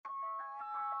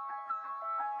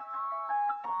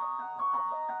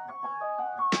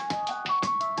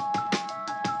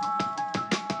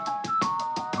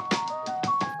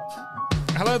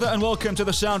Hello there and welcome to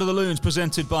The Sound of the Loons,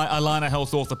 presented by Allina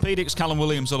Health Orthopedics. Callum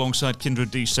Williams alongside Kindred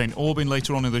D. St. Aubin.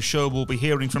 Later on in the show, we'll be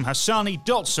hearing from Hassani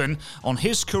Dotson on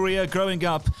his career growing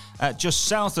up just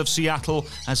south of Seattle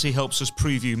as he helps us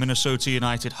preview Minnesota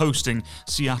United hosting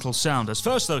Seattle Sounders.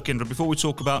 First though, Kindred, before we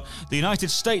talk about the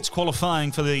United States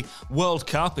qualifying for the World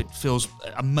Cup, it feels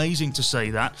amazing to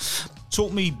say that.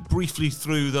 Talk me briefly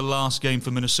through the last game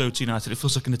for Minnesota United. It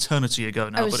feels like an eternity ago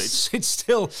now, but it's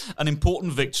still an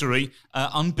important victory,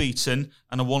 unbeaten,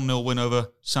 and a 1-0 win over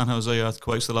San Jose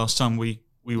Earthquakes the last time we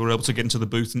were able to get into the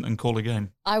booth and call a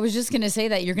game. I was just going to say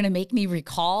that you're going to make me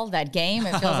recall that game.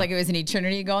 It feels like it was an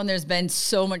eternity ago, and there's been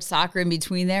so much soccer in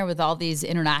between there with all these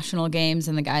international games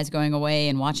and the guys going away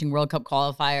and watching World Cup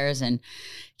qualifiers and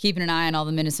keeping an eye on all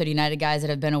the Minnesota United guys that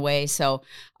have been away. So,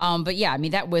 but yeah, I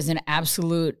mean, that was an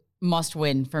absolute must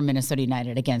win for Minnesota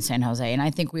United against San Jose. And I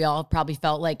think we all probably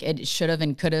felt like it should have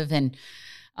and could have and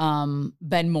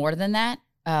been more than that.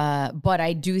 But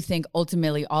I do think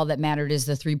ultimately all that mattered is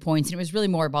the 3 points. And it was really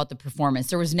more about the performance.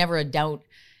 There was never a doubt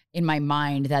in my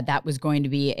mind that that was going to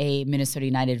be a Minnesota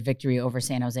United victory over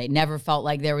San Jose. It never felt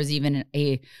like there was even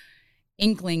a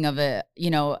inkling of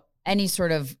any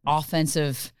sort of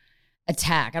offensive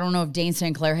attack. I don't know if Dane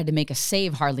St. Clair had to make a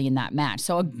save hardly in that match.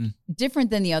 So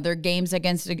different than the other games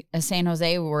against San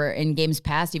Jose were in games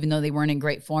past, even though they weren't in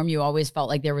great form, you always felt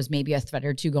like there was maybe a threat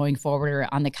or two going forward or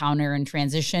on the counter and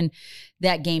transition.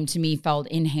 That game to me felt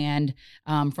in hand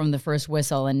from the first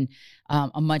whistle, and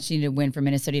a much needed win for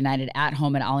Minnesota United at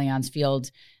home at Allianz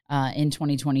Field in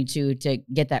 2022 to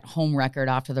get that home record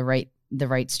off to the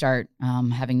right start,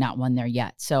 having not won there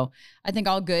yet. So I think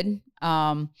all good.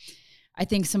 I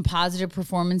think some positive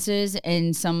performances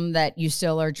and some that you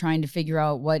still are trying to figure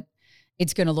out what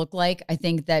it's going to look like. I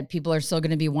think that people are still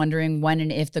going to be wondering when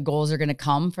and if the goals are going to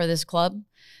come for this club.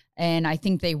 And I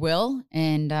think they will.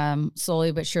 And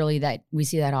slowly but surely that we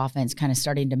see that offense kind of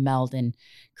starting to meld and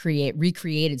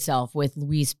recreate itself with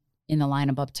Luis in the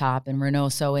lineup up top and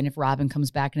Reynoso. And if Robin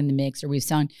comes back in the mix, or we've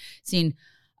seen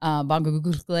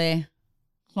Bangugukle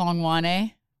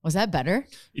Hlongwane. Was that better?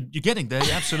 You're getting there,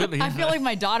 absolutely. I feel like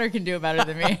my daughter can do it better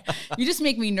than me. You just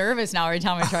make me nervous now every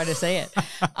time I try to say it.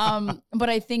 But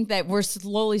I think that we're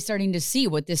slowly starting to see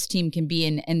what this team can be,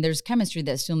 and there's chemistry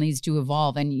that still needs to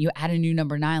evolve. And you add a new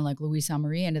number 9 like Luis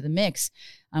Amaria into the mix,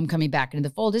 coming back into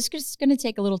the fold. It's just going to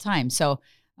take a little time. So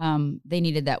they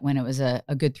needed that win. It was a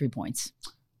good 3 points.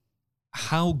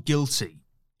 How guilty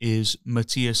is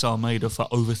Matias Almeida for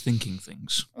overthinking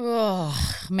things? Oh,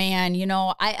 man.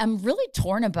 I'm really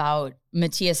torn about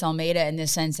Matias Almeida in the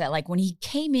sense that, like, when he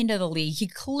came into the league, he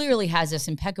clearly has this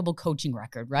impeccable coaching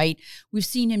record, right? We've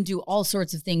seen him do all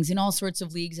sorts of things in all sorts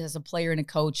of leagues as a player and a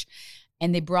coach.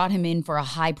 And they brought him in for a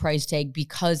high price tag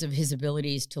because of his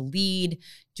abilities to lead,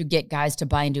 to get guys to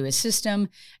buy into his system.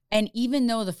 And even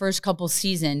though the first couple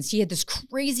seasons, he had this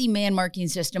crazy man marking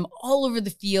system all over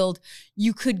the field,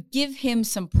 you could give him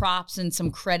some props and some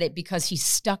credit because he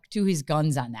stuck to his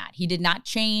guns on that. He did not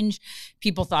change.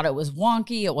 People thought it was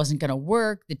wonky. It wasn't going to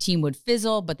work. The team would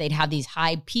fizzle, but they'd have these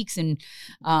high peaks and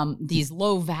these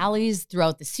low valleys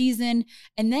throughout the season.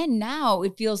 And then now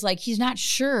it feels like he's not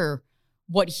sure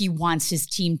what he wants his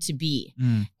team to be.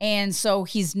 And so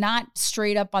he's not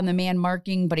straight up on the man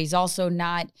marking, but he's also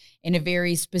not in a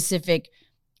very specific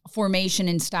formation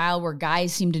and style where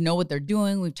guys seem to know what they're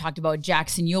doing. We've talked about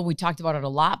Jackson Yule. We talked about it a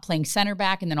lot, playing center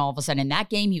back. And then all of a sudden in that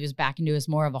game, he was back into his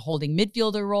more of a holding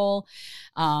midfielder role.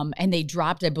 And they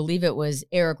dropped, I believe it was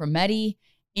Eric Remedi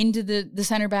into the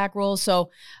center back role.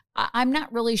 So I'm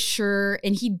not really sure.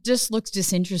 And he just looks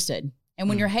disinterested. And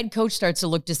when your head coach starts to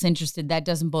look disinterested, that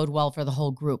doesn't bode well for the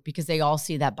whole group because they all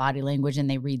see that body language and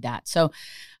they read that. So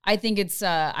I think it's,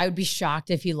 I would be shocked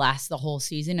if he lasts the whole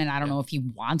season. And I don't know if he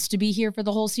wants to be here for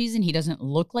the whole season. He doesn't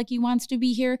look like he wants to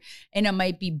be here. And it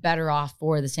might be better off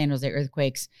for the San Jose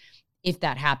Earthquakes if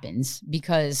that happens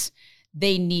because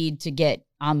they need to get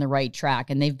on the right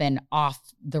track. And they've been off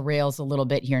the rails a little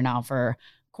bit here now for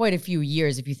quite a few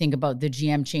years. If you think about the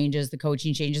GM changes, the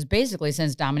coaching changes, basically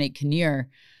since Dominic Kinnear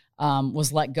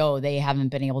was let go, they haven't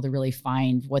been able to really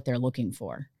find what they're looking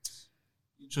for.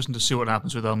 Interesting to see what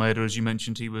happens with Almeida. As you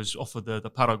mentioned, he was offered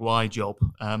the Paraguay job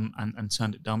and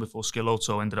turned it down before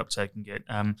Schelotto ended up taking it.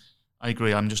 I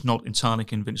agree. I'm just not entirely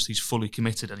convinced he's fully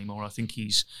committed anymore. I think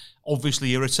he's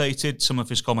obviously irritated. Some of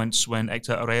his comments when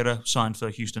Hector Herrera signed for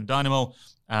Houston Dynamo,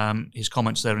 his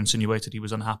comments there insinuated he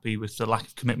was unhappy with the lack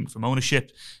of commitment from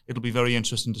ownership. It'll be very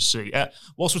interesting to see.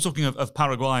 Whilst we're talking of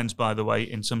Paraguayans, by the way,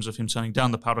 in terms of him turning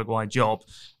down the Paraguay job,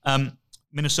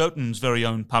 Minnesotan's very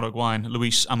own Paraguayan,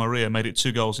 Luis Amarilla, made it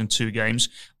 2 goals in 2 games.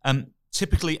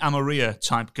 Typically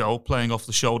Amarilla-type goal, playing off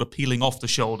the shoulder, peeling off the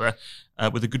shoulder,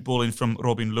 with a good ball in from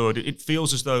Robin Lod. It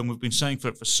feels as though, and we've been saying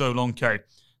for so long, Kay,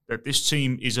 that this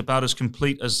team is about as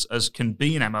complete as can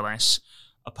be in MLS,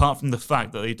 apart from the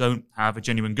fact that they don't have a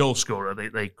genuine goal scorer.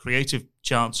 They creative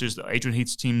chances, that Adrian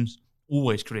Heath's teams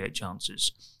always create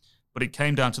chances. But it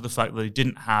came down to the fact that they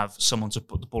didn't have someone to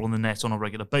put the ball in the net on a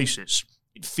regular basis.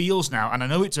 It feels now, and I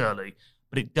know it's early,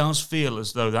 but it does feel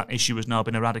as though that issue has now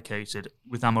been eradicated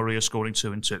with Amarilla scoring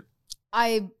 2 and 2.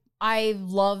 I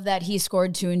love that he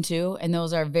scored 2 and 2, and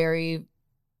those are very,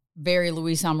 very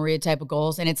Luis Amarilla type of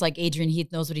goals. And it's like Adrian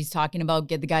Heath knows what he's talking about.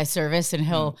 Get the guy service, and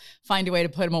he'll find a way to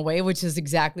put him away, which is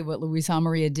exactly what Luis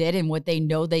Amarilla did and what they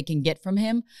know they can get from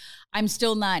him. I'm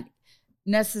still not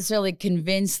necessarily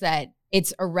convinced that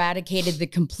it's eradicated the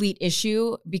complete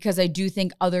issue, because I do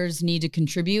think others need to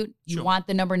contribute. You want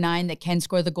the number 9 that can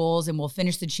score the goals and will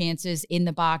finish the chances in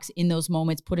the box in those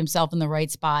moments, put himself in the right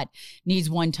spot, needs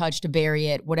one touch to bury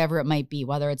it, whatever it might be,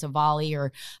 whether it's a volley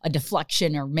or a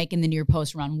deflection or making the near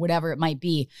post run, whatever it might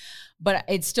be. But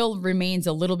it still remains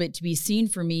a little bit to be seen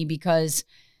for me, because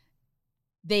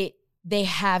they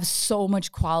have so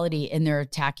much quality in their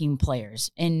attacking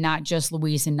players, and not just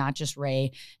Luis and not just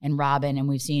Ray and Robin. And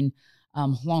we've seen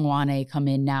Hlongwane come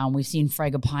in now, and we've seen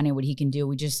Fragapane, what he can do.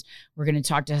 We're going to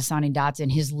talk to Hassani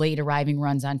Dotson, his late arriving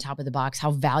runs on top of the box,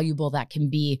 how valuable that can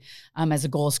be as a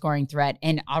goal scoring threat.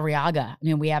 And Arriaga,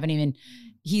 I mean,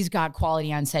 he's got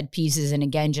quality on set pieces, and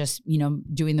again, just,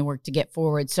 doing the work to get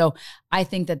forward. So I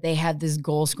think that they have this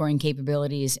goal scoring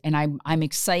capabilities, and I'm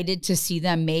excited to see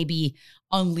them maybe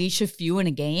unleash a few in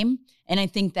a game. And I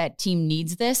think that team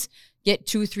needs this. Get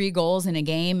 2-3 goals in a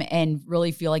game and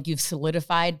really feel like you've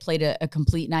solidified, played a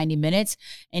complete 90 minutes.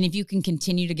 And if you can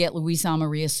continue to get Luis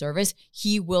Amarilla service,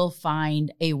 he will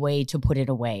find a way to put it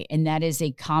away. And that is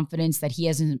a confidence that he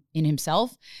has in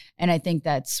himself. And I think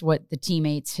that's what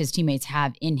his teammates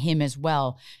have in him as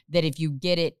well, that if you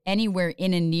get it anywhere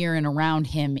in and near and around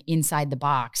him inside the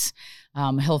box,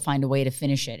 he'll find a way to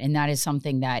finish it. And that is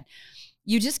something that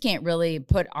you just can't really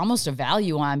put almost a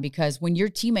value on, because when your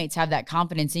teammates have that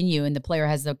confidence in you and the player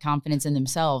has the confidence in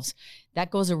themselves,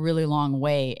 that goes a really long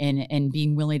way in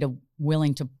being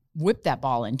willing to whip that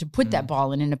ball in, to put that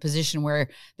ball in a position where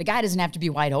the guy doesn't have to be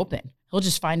wide open. He'll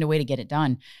just find a way to get it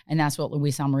done. And that's what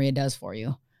Luis Amarilla does for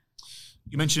you.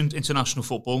 You mentioned international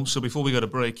football. So before we go to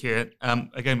break here,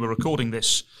 again, we're recording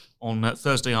this on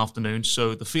Thursday afternoon,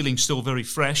 so the feeling's still very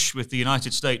fresh with the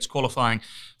United States qualifying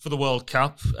for the World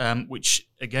Cup, which,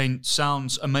 again,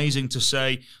 sounds amazing to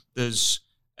say. There's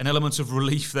an element of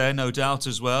relief there, no doubt,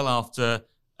 as well, after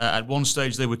at one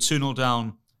stage they were 2-0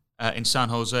 down in San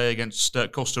Jose against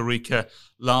Costa Rica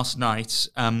last night,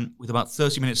 with about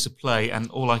 30 minutes to play, and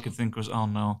all I could think was, oh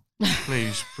no,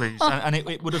 please. And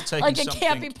it would have taken like it something.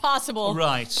 Can't be possible.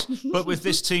 Right. But with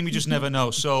this team, you just never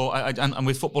know. So, and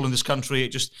with football in this country,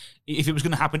 if it was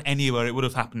going to happen anywhere, it would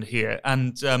have happened here.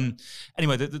 And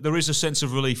anyway, there is a sense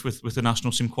of relief with the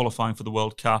national team qualifying for the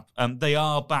World Cup. They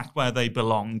are back where they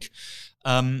belong.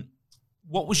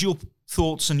 What was your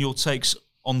thoughts and your takes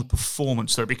on the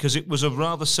performance, though? Because it was a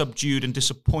rather subdued and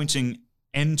disappointing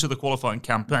end to the qualifying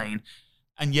campaign.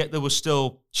 And yet there was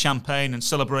still champagne and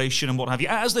celebration and what have you,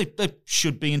 as they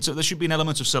should be. And so there should be an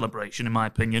element of celebration, in my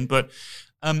opinion. But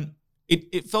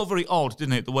it felt very odd,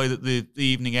 didn't it, the way that the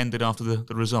evening ended after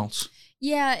the results?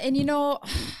 Yeah, and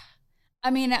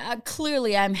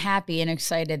clearly I'm happy and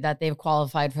excited that they've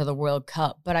qualified for the World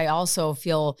Cup. But I also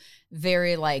feel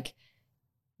very like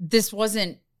this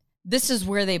is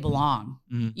where they belong,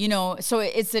 so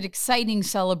it's an exciting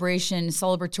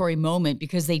celebratory moment,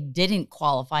 because they didn't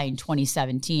qualify in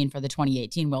 2017 for the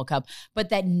 2018 World Cup, but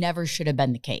that never should have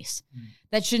been the case.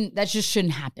 That just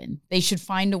shouldn't happen. They should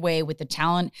find a way, with the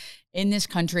talent in this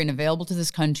country and available to this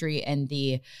country, and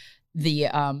the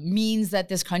means that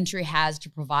this country has to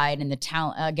provide, and the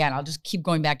talent. Again, I'll just keep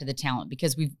going back to the talent,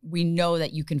 because we know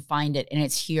that you can find it, and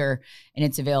it's here and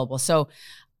it's available. So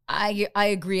I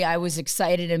agree. I was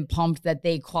excited and pumped that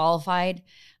they qualified.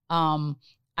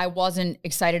 I wasn't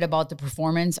excited about the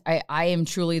performance. I am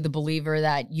truly the believer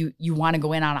that you want to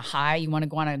go in on a high, you want to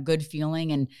go on a good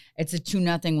feeling, and it's a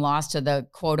 2-0 loss to the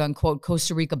quote unquote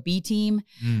Costa Rica B team.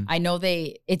 I know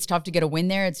it's tough to get a win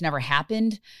there. It's never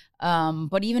happened.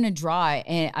 But even a draw,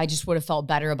 I just would have felt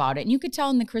better about it. And you could tell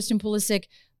in the Christian Pulisic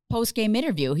post-game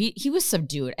interview. He was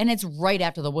subdued, and it's right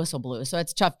after the whistle blew. So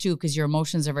it's tough too, because your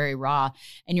emotions are very raw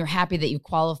and you're happy that you've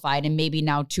qualified, and maybe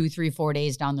now 2, 3, 4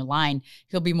 days down the line,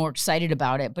 he'll be more excited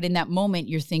about it. But in that moment,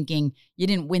 you're thinking you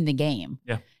didn't win the game.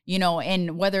 Yeah.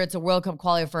 And whether it's a World Cup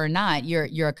qualifier or not,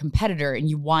 you're a competitor and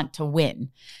you want to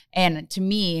win. And to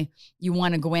me, you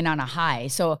want to go in on a high.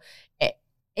 So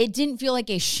it didn't feel like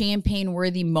a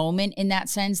champagne-worthy moment in that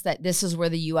sense, that this is where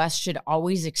the U.S. should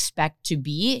always expect to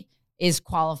be, is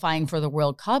qualifying for the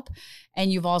World Cup.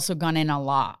 And you've also gone in on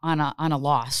a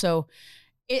loss. So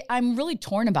I'm really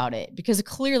torn about it, because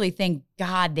clearly, thank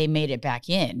God, they made it back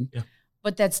in. Yeah.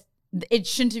 But it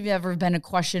shouldn't have ever been a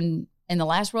question in the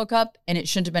last World Cup, and it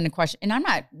shouldn't have been a question. And I'm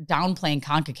not downplaying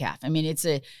CONCACAF. I mean, it's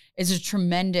a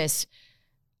tremendous,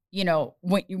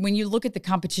 when you look at the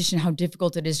competition, how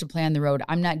difficult it is to play on the road.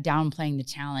 I'm not downplaying the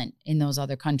talent in those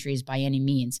other countries by any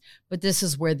means, but this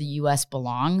is where the U.S.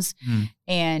 belongs.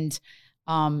 And,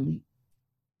 I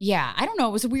don't know.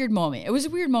 It was a weird moment. It was a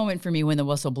weird moment for me when the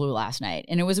whistle blew last night,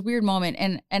 and it was a weird moment.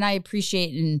 And I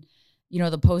appreciate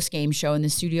the post-game show and the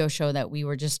studio show that we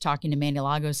were just talking to Mandy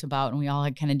Lagos about, and we all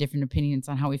had kind of different opinions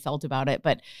on how we felt about it.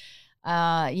 But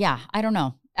I don't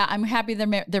know. I'm happy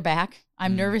they're back.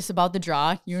 I'm nervous about the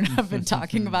draw. You and I have been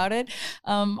talking about it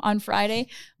on Friday.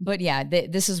 But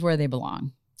this is where they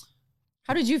belong.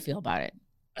 How did you feel about it?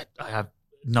 I have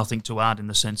nothing to add, in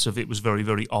the sense of it was very,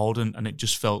 very odd, and it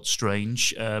just felt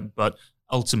strange. But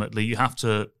ultimately, you have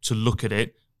to look at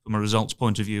it from a results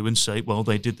point of view and say, well,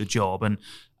 they did the job. And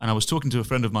I was talking to a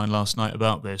friend of mine last night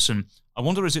about this, and I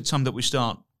wonder, is it time that we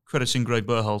start crediting Greg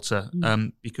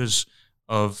Berhalter because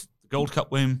of the Gold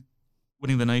Cup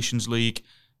winning the Nations League,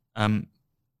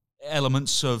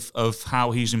 elements of how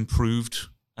he's improved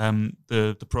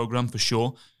the program, for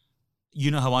sure. You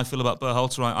know how I feel about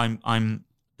Berhalter.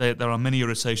 There are many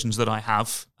irritations that I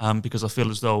have because I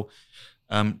feel as though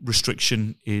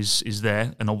restriction is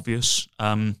there and obvious.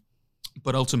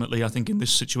 But ultimately, I think in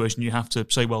this situation, you have to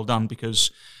say well done,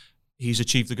 because he's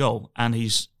achieved the goal, and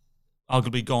he's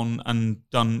arguably gone and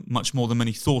done much more than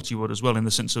many thought he would as well, in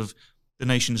the sense of the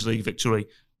Nations League victory,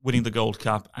 winning the Gold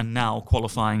Cup, and now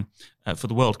qualifying for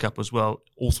the World Cup as well.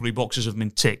 All 3 boxes have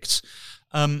been ticked.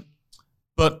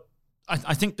 But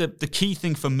I think that the key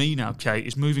thing for me now, Kate,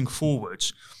 is moving forward,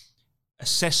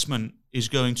 assessment is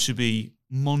going to be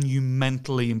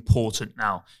monumentally important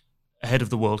now ahead of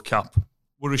the World Cup.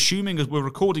 We're assuming, as we're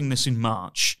recording this in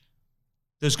March,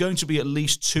 there's going to be at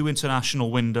least 2 international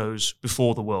windows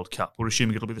before the World Cup. We're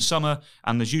assuming it'll be the summer,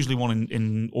 and there's usually one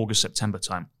in August, September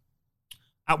time.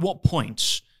 At what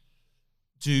point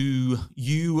do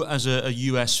you, as a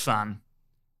US fan,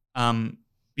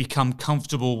 become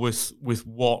comfortable with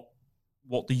what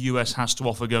the US has to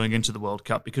offer going into the World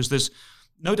Cup? Because there's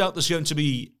no doubt there's going to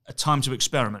be a time to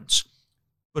experiment,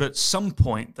 but at some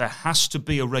point there has to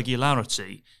be a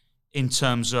regularity in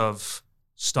terms of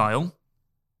style,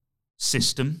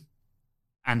 system,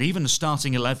 and even a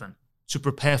starting 11 to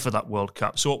prepare for that World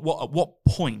Cup. So at what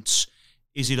point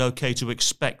is it okay to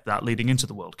expect that leading into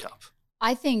the World Cup?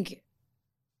 I think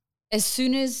as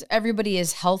soon as everybody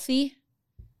is healthy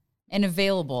and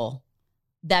available,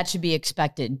 that should be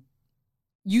expected.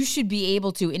 You should be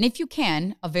able to, and if you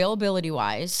can,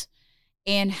 availability-wise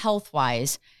and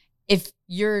health-wise, if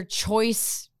your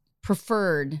choice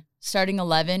preferred starting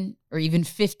 11 or even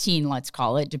 15, let's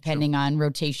call it, depending on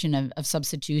rotation of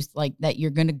substitutes like that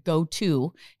you're going to go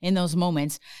to in those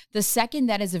moments, the second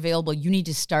that is available, you need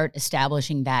to start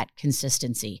establishing that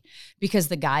consistency, because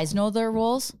the guys know their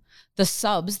roles. The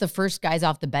subs, the first guys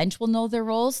off the bench, will know their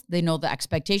roles. They know the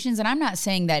expectations. And I'm not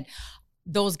saying that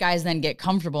those guys then get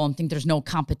comfortable and think there's no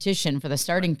competition for the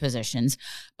starting positions,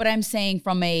 but I'm saying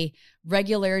from a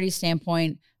regularity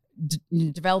standpoint,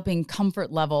 developing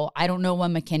comfort level. I don't know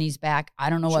when McKennie's back. I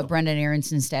don't know what Brendan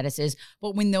Aronson's status is.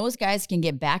 But when those guys can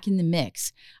get back in the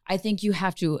mix, I think you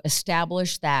have to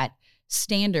establish that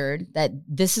standard that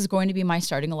this is going to be my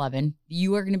starting 11.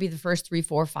 You are going to be the first 3,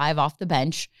 4, 5 off the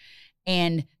bench.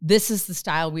 And this is the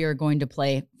style we are going to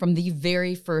play from the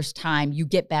very first time you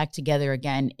get back together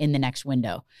again in the next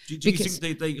window. Do you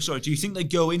think they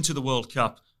go into the World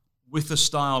Cup with a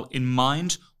style in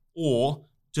mind, or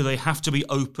do they have to be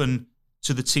open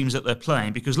to the teams that they're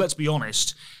playing? Because let's be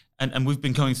honest, and we've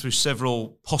been going through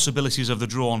several possibilities of the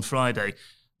draw on Friday,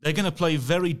 they're going to play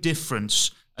very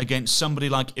different against somebody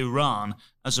like Iran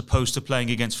as opposed to playing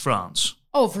against France.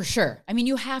 Oh, for sure. I mean,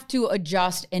 you have to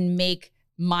adjust and make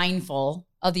mindful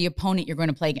of the opponent you're going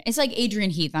to play against. It's like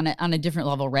Adrian Heath on a different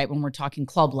level, right? When we're talking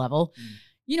club level.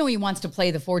 You know, he wants to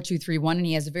play the 4-2-3-1, and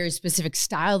he has a very specific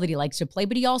style that he likes to play,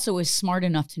 but he also is smart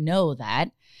enough to know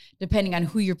that depending on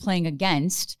who you're playing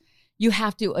against, you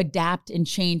have to adapt and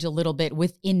change a little bit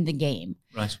within the game.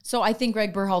 Right. So I think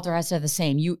Greg Berhalter has to have the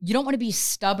same. You don't want to be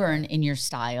stubborn in your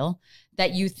style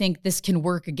that you think this can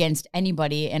work against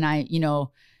anybody. And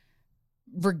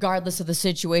regardless of the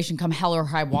situation, come hell or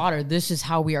high water, this is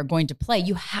how we are going to play.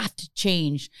 You have to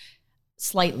change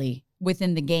slightly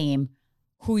within the game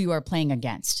who you are playing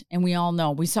against. And we all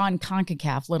know, we saw in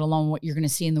CONCACAF, let alone what you're going to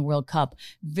see in the World Cup,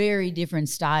 very different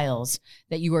styles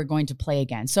that you are going to play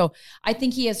against. So I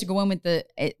think he has to go in with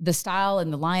the style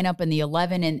and the lineup and the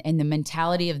 11 and the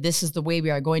mentality of this is the way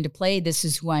we are going to play. This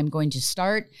is who I'm going to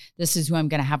start. This is who I'm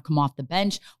going to have come off the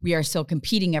bench. We are still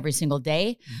competing every single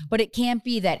day, but it can't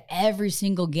be that every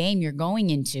single game you're going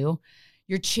into,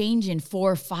 you're changing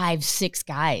 4, 5, 6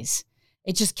 guys.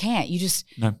 It just can't.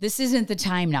 This isn't the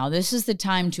time now. This is the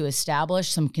time to establish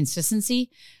some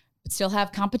consistency, but still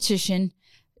have competition,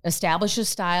 establish a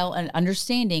style and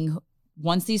understanding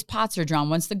once these pots are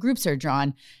drawn, once the groups are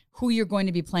drawn, who you're going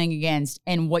to be playing against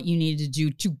and what you need to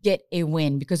do to get a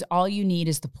win, because all you need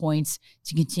is the points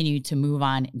to continue to move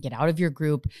on and get out of your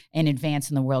group and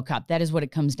advance in the World Cup. That is what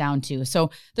it comes down to.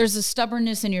 So there's a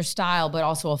stubbornness in your style, but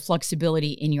also a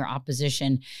flexibility in your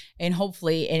opposition. And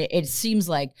hopefully it seems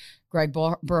like Greg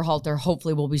Berhalter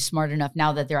hopefully will be smart enough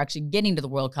now that they're actually getting to the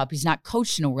World Cup. He's not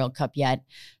coached in a World Cup yet,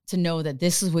 to know that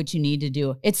this is what you need to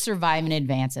do. It's survive and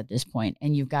advance at this point,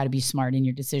 and you've got to be smart in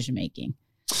your decision-making.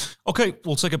 Okay,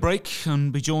 we'll take a break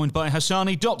and be joined by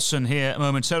Hassani Dotson here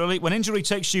momentarily. When injury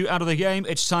takes you out of the game,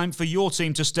 it's time for your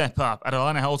team to step up. At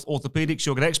Allina Health Orthopedics,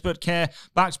 you'll get expert care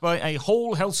backed by a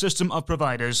whole health system of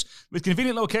providers with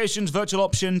convenient locations, virtual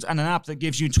options, and an app that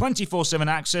gives you 24/7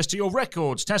 access to your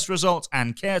records, test results,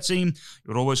 and care team.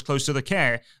 You're always close to the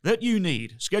care that you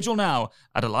need. Schedule now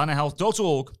at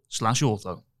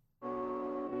allinahealth.org/ortho.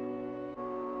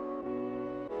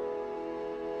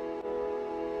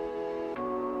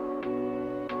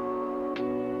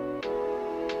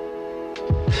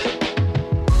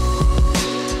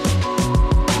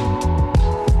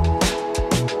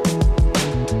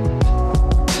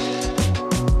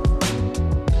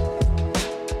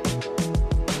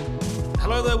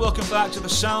 Welcome back to the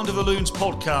Sound of the Loons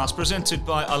podcast, presented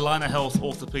by Allina Health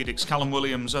Orthopedics. Callum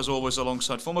Williams, as always,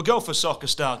 alongside former Gopher soccer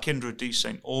star Kyndra de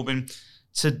St. Aubin.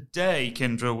 Today,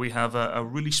 Kyndra, we have a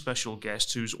really special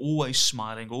guest who's always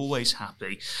smiling, always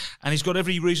happy. And he's got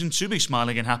every reason to be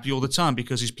smiling and happy all the time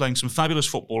because he's playing some fabulous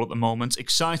football at the moment,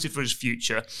 excited for his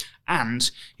future,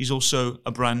 and he's also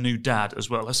a brand new dad as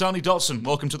well. Hassani Dotson,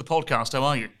 welcome to the podcast. How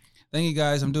are you? Thank you,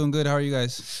 guys. I'm doing good. How are you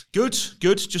guys? Good.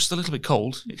 Just a little bit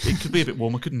cold. It could be a bit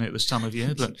warmer, couldn't it, this time of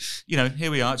year? But,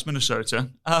 here we are. It's Minnesota.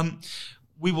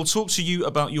 We will talk to you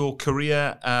about your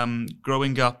career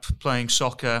growing up playing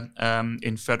soccer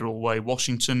in Federal Way,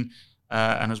 Washington,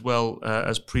 and as well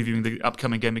as previewing the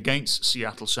upcoming game against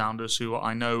Seattle Sounders, who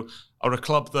I know are a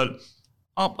club that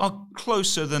are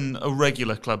closer than a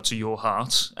regular club to your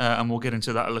heart, and we'll get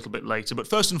into that a little bit later. But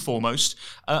first and foremost,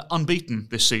 unbeaten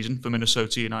this season for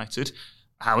Minnesota United.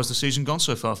 How has the season gone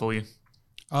so far for you?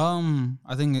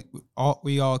 I think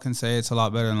we all can say it's a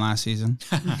lot better than last season.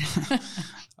 But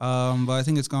I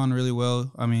think it's gone really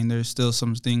well. I mean, there's still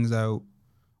some things that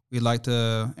we'd like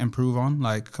to improve on,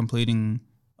 like completing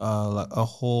a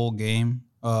whole game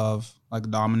of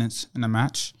dominance in a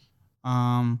match.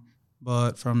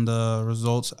 But from the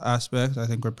results aspect, I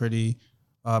think we're pretty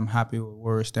happy with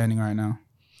where we're standing right now.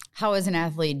 How, as an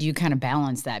athlete, do you kind of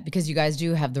balance that? Because you guys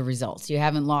do have the results. You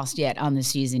haven't lost yet on the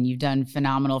season. You've done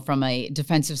phenomenal from a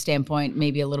defensive standpoint,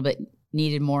 maybe a little bit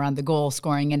needed more on the goal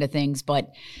scoring end of things,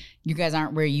 but you guys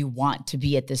aren't where you want to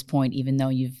be at this point, even though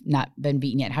you've not been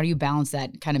beaten yet. How do you balance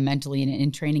that kind of mentally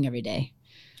in training every day?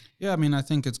 Yeah, I mean, I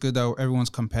think it's good that everyone's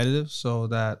competitive so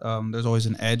that there's always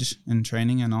an edge in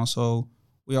training, and also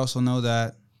we also know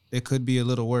that it could be a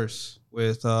little worse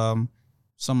with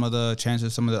some of the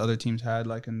chances some of the other teams had,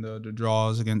 like in the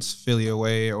draws against Philly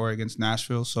away or against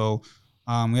Nashville. So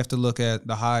we have to look at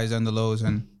the highs and the lows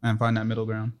and find that middle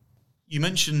ground. You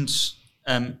mentioned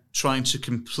trying to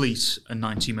complete a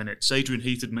 90 minutes. Adrian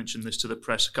Heath had mentioned this to the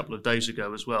press a couple of days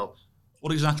ago as well.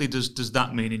 What exactly does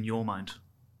that mean in your mind?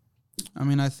 I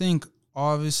mean, I think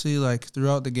obviously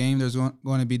throughout the game there's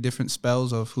going to be different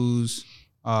spells of who's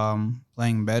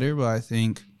playing better, but I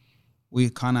think we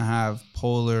kind of have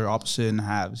polar opposite in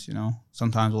halves,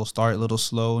 Sometimes we'll start a little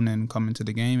slow and then come into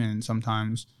the game, and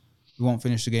sometimes we won't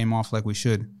finish the game off like we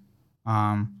should.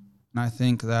 And I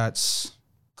think that's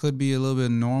could be a little bit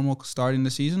normal starting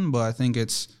the season, but I think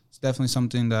it's definitely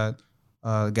something that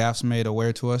GAF's made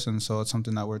aware to us, and so it's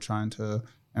something that we're trying to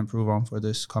improve on for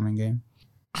this coming game.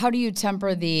 How do you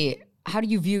temper the How do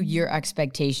you view your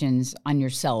expectations on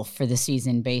yourself for the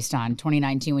season based on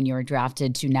 2019 when you were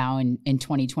drafted to now in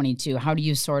 2022? How do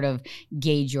you sort of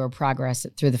gauge your progress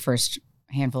through the first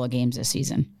handful of games this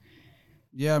season?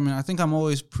 Yeah, I mean, I think I'm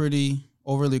always pretty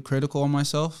overly critical on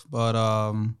myself, but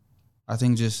I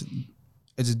think just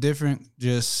it's different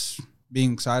just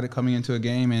being excited coming into a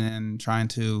game and trying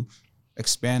to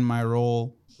expand my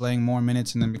role, playing more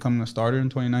minutes and then becoming a starter in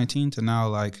 2019 to now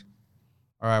like,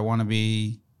 all right, I want to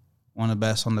be one of the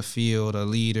best on the field, a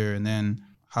leader, and then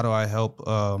how do I help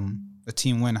the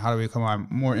team win? How do we become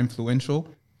more influential?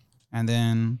 And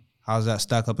then how does that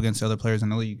stack up against the other players in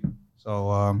the league?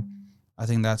 So I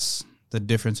think that's the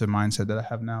difference in mindset that I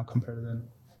have now compared to then.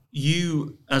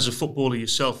 You, as a footballer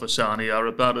yourself, Hassani, are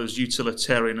about as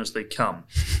utilitarian as they come.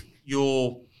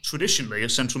 You're traditionally a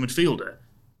central midfielder,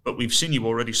 but we've seen you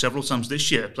already several times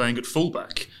this year playing at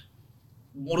fullback.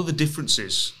 What are the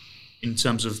differences in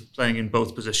terms of playing in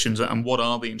both positions, and what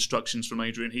are the instructions from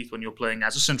Adrian Heath when you're playing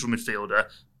as a central midfielder,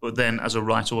 but then as a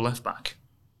right or left back?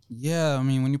 Yeah, I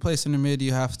mean, when you play center mid,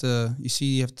 you have to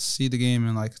see the game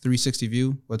in like 360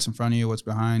 view, what's in front of you, what's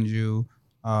behind you,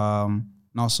 and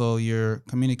also you're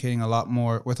communicating a lot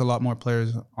more with a lot more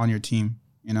players on your team,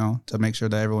 you know, to make sure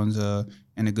that everyone's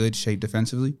in a good shape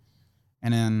defensively.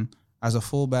 And then as a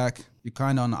fullback, you're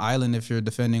kind of on the island if you're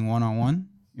defending one-on-one,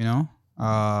 you know.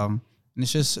 And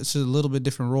it's a little bit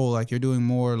different role. Like you're doing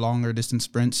more longer distance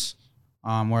sprints,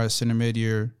 whereas center mid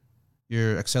you're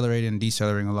accelerating and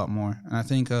decelerating a lot more. And I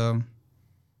think it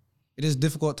is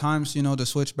difficult at times, you know, to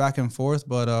switch back and forth.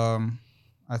 But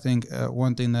I think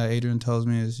one thing that Adrian tells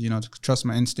me is, you know, to trust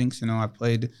my instincts. You know, I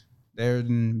played there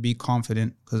and be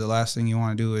confident, because the last thing you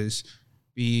want to do is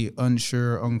be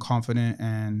unsure, unconfident,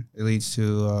 and it leads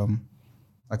to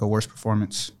like a worse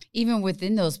performance. Even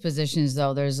within those positions,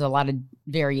 though, there's a lot of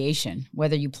variation.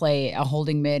 Whether you play a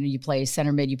holding mid or you play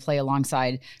center mid, you play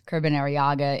alongside Kerben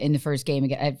Arriaga in the first game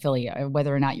at Philly,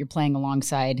 whether or not you're playing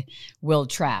alongside Will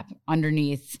Trapp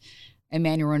underneath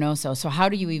Emmanuel Reynoso. So how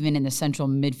do you, even in the central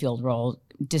midfield role,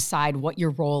 decide what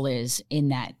your role is in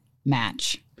that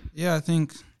match? Yeah, I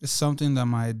think it's something that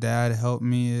my dad helped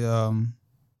me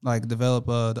like develop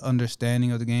the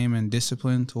understanding of the game and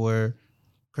discipline, to where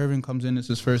Kerben comes in, it's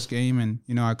his first game, and,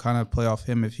 you know, I kind of play off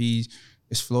him. If he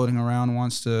is floating around,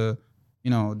 wants to, you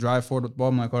know, drive forward with the ball,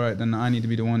 I'm like, all right, then I need to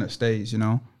be the one that stays, you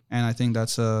know. And I think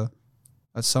that's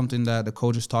something that the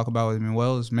coaches talk about with me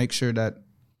well, is make sure that,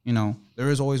 you know, there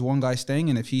is always one guy staying,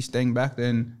 and if he's staying back,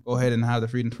 then go ahead and have the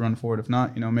freedom to run forward. If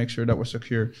not, you know, make sure that we're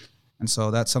secure. And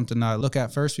so that's something that I look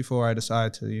at first before I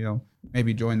decide to, you know,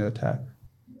 maybe join the attack.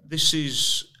 This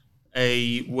is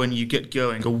when you get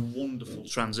going, a wonderful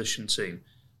transition team.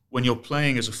 When you're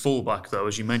playing as a fullback, though,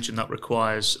 as you mentioned, that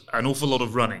requires an awful lot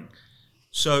of running.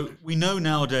 So we know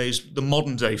nowadays, the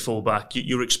modern-day fullback,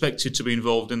 you're expected to be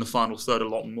involved in the final third a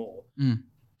lot more.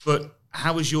 But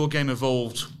how has your game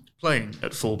evolved playing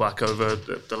at fullback over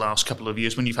the last couple of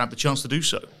years when you've had the chance to do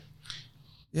so?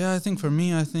 Yeah, I think for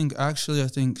me, I think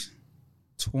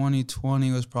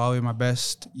 2020 was probably my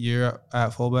best year at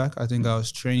fullback. I think I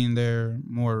was training there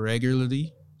more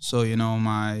regularly. So, you know,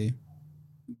 my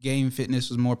game fitness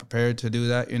was more prepared to do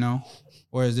that, you know.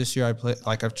 Whereas this year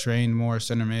I've trained more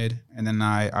center mid, and then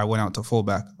I went out to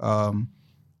fullback. I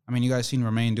mean, you guys seen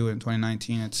Romain do it in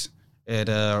 2019. It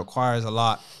requires a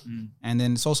lot. And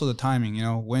then it's also the timing, you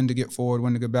know, when to get forward,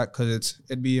 when to get back, because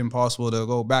it'd be impossible to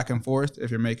go back and forth if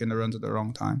you're making the runs at the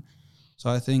wrong time. So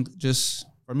I think just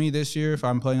for me this year, if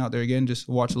I'm playing out there again, just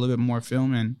watch a little bit more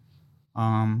film. And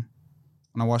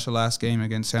when I watched the last game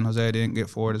against San Jose, I didn't get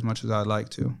forward as much as I'd like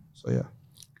to. So, yeah.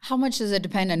 How much does it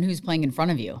depend on who's playing in front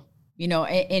of you? You know,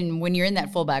 and when you're in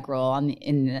that fullback role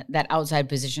in that outside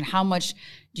position, how much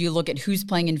do you look at who's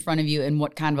playing in front of you and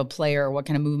what kind of a player or what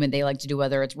kind of movement they like to do,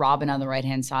 whether it's Robin on the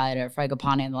right-hand side or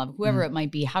Fragapane on the left, whoever it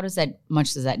might be? How does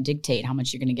that dictate how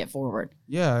much you're going to get forward?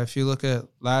 Yeah, if you look at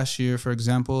last year, for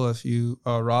example, if you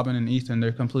Robin and Ethan,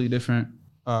 they're completely different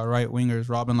right wingers.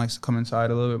 Robin likes to come inside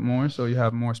a little bit more, so you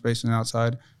have more space on the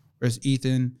outside, whereas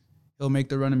Ethan, he'll make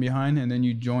the running behind, and then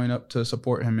you join up to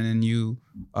support him, and then you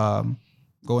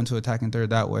go into attacking third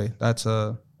that way. That's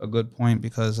a good point,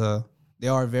 because they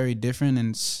are very different,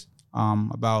 and it's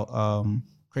about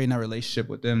creating that relationship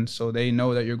with them so they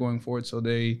know that you're going forward, so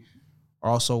they are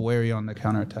also wary on the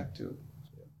counterattack too.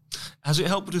 Has it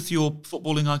helped with your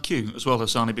footballing IQ as well,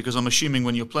 Hassani? Because I'm assuming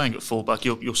when you're playing at fullback,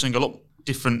 you're seeing a lot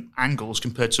different angles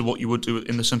compared to what you would do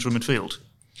in the central midfield.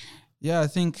 Yeah, I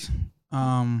think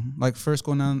like first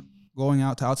going out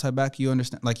to outside back, you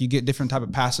understand, like you get different type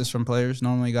of passes from players.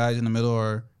 Normally guys in the middle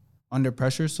are under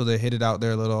pressure, so they hit it out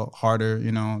there a little harder,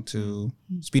 you know, to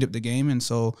speed up the game. And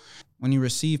so when you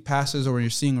receive passes or when you're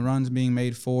seeing runs being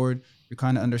made forward, you're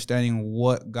kind of understanding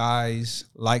what guys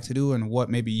like to do and what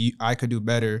maybe I could do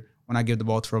better when I give the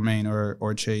ball to Romain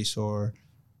or Chase or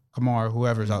Kamar,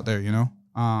 whoever's out there, you know?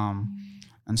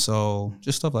 And so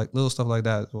just little stuff like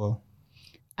that as well.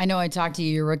 I know I talked to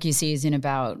you your rookie season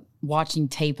about watching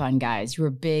tape on guys. You were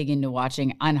big into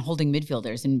watching on holding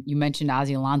midfielders. And you mentioned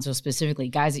Ozzie Alonso specifically,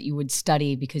 guys that you would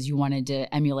study because you wanted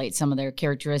to emulate some of their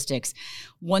characteristics.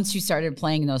 Once you started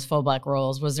playing in those fullback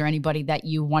roles, was there anybody that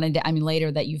you wanted to emulate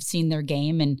or that you've seen their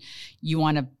game and you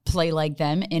want to play like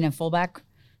them in a fullback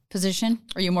position?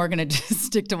 Or are you more going to just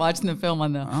stick to watching the film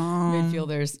on the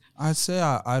midfielders? I'd say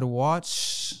I'd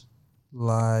watch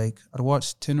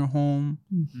Tinnerholm,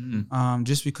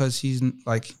 just because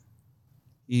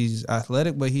he's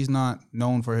athletic, but he's not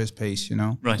known for his pace, you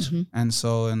know? Right. And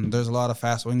there's a lot of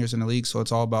fast wingers in the league, so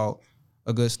it's all about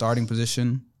a good starting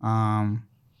position. I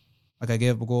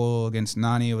gave a goal against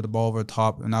Nani with the ball over the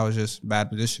top, and that was just bad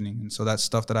positioning. And so that's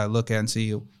stuff that I look at and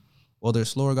see, well, there's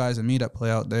slower guys than me that play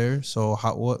out there, so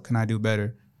what can I do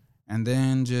better? And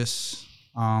then just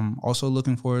also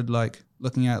looking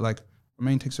at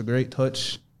Romain takes a great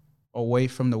touch away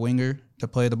from the winger to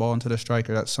play the ball into the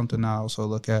striker. That's something I also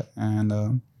look at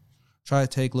and try to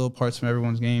take little parts from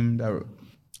everyone's game that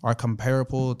are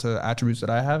comparable to attributes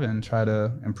that I have and try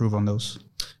to improve on those.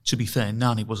 To be fair,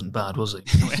 Nani wasn't bad, was he?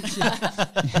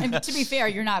 And to be fair,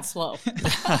 you're not slow.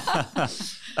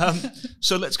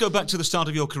 So let's go back to the start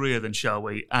of your career then, shall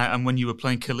we? And when you were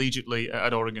playing collegiately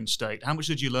at Oregon State, how much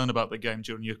did you learn about the game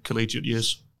during your collegiate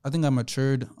years? I think I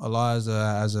matured a lot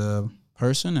as a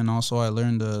person, and also I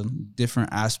learned the different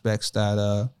aspects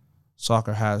that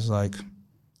soccer has. Like,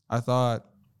 I thought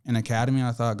in academy,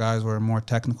 guys were more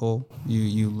technical.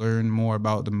 You learn more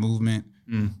about the movement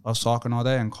of soccer and all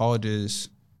that. And college is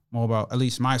more about, at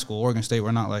least my school, Oregon State,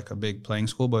 we're not like a big playing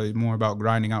school, but it's more about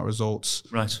grinding out results,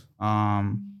 right?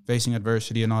 Facing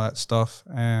adversity and all that stuff.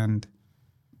 And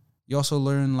you also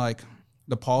learn like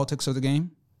the politics of the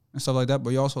game and stuff like that.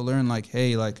 But you also learn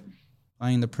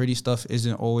playing the pretty stuff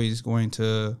isn't always going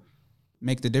to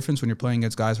make the difference when you're playing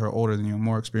against guys who are older than you,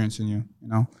 more experienced than you, you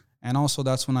know? And also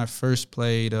that's when I first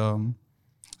played,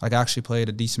 actually played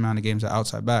a decent amount of games at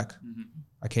outside back. Mm-hmm.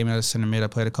 I came in as a center mid, I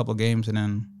played a couple of games, and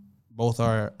then both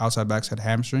our outside backs had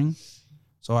hamstring.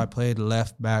 So I played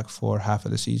left back for half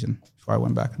of the season before I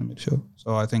went back in the midfield.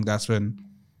 So I think that's been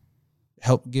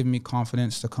helped give me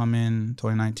confidence to come in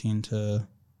 2019 to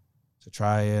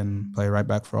try and play right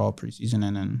back for all preseason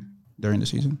and then during the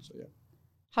season. So yeah.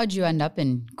 How'd you end up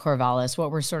in Corvallis?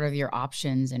 What were sort of your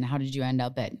options, and how did you end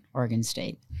up at Oregon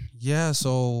State? Yeah,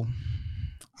 so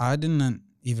I didn't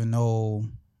even know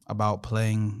about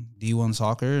playing D1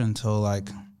 soccer until a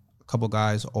couple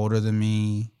guys older than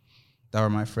me that were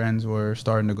my friends were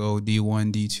starting to go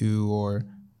D1, D2, or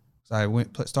so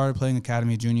I started playing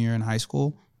academy junior year in high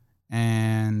school,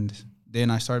 and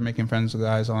then I started making friends with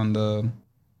guys on the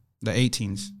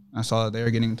 18s. I saw that they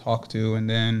were getting talked to, and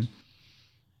then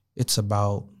it's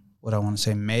about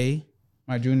May,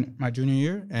 my junior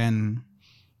year, and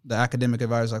the academic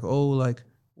advisor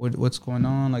what's going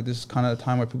on? This is kind of the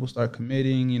time where people start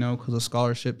committing, because of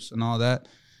scholarships and all that.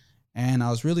 And I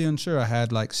was really unsure. I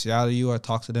had Seattle U. I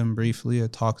talked to them briefly. I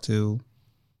talked to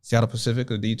Seattle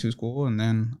Pacific, a D2 school, and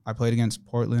then I played against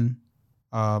Portland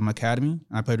Academy,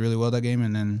 and I played really well that game.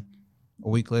 And then a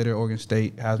week later, Oregon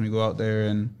State has me go out there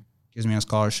and gives me a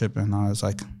scholarship, and I was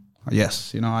like,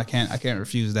 yes, I can't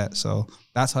refuse that. So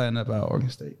that's how I ended up at Oregon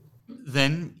State.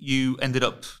 Then you ended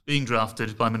up being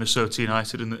drafted by Minnesota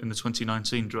United in the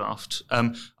 2019 draft.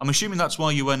 I'm assuming that's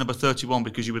why you were number 31,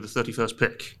 because you were the 31st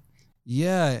pick.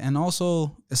 Yeah, and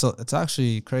also it's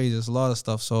actually crazy. There's a lot of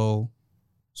stuff. So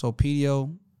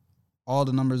PDO, all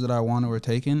the numbers that I wanted were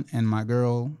taken, and my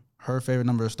girl, her favorite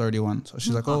number is 31. So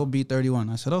she's like, oh, be 31.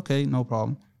 I said, okay, no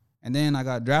problem. And then I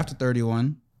got drafted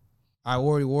 31. I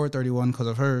already wore 31 because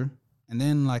of her. And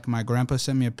then my grandpa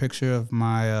sent me a picture of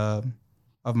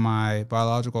my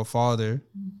biological father.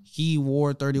 He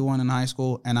wore 31 in high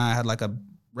school, and I had a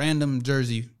random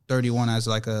jersey 31 as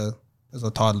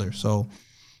a toddler. So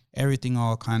everything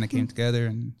all kind of came together,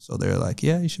 and so they're like,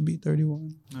 yeah, you should be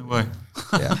 31. No way.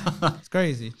 Yeah, it's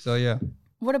crazy. So yeah.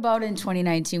 What about in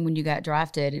 2019 when you got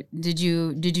drafted? Did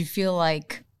you feel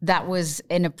like that was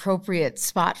an appropriate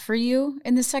spot for you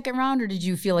in the second round, or did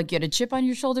you feel like you had a chip on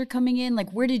your shoulder coming in?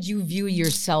 Where did you view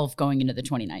yourself going into the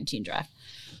 2019 draft?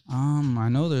 I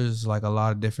know there's a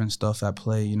lot of different stuff at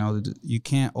play. You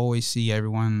can't always see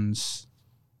everyone's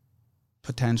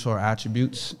potential or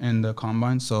attributes in the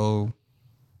combine. So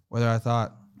whether I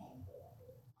thought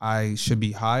I should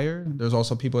be higher, there's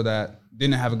also people that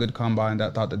didn't have a good combine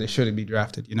that thought that they shouldn't be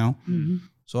drafted, Mm-hmm.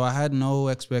 So I had no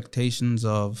expectations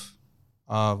of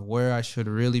where I should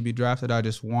really be drafted. I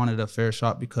just wanted a fair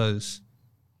shot because,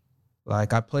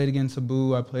 like, I played against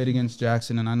Abu, I played against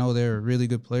Jackson, and I know they're really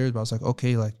good players, but I was like,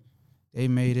 okay, like, they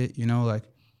made it, you know, like,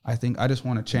 I think I just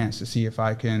want a chance to see if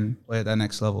I can play at that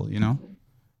next level, you know?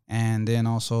 And then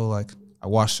also, like, I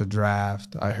watched the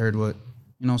draft. I heard what,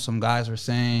 you know, some guys were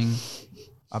saying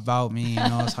about me, you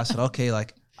know? So I said, okay,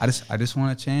 like, I just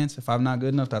want a chance. If I'm not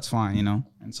good enough, that's fine, you know?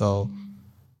 And so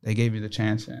they gave me the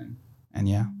chance, and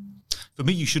yeah. For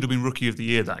me, you should have been Rookie of the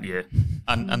Year that year.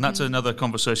 And that's another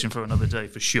conversation for another day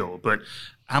for sure. But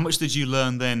how much did you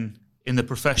learn then in the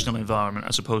professional environment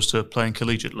as opposed to playing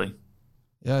collegiately?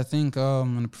 Yeah, I think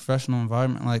in a professional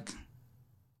environment, like,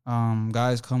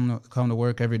 guys come to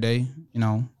work every day. You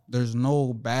know, there's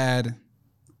no bad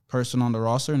person on the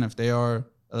roster, and if they are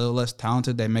a little less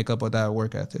talented, they make up with that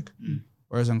work ethic.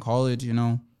 Whereas in college, you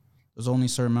know, there's only a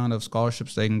certain amount of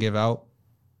scholarships they can give out,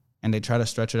 and they try to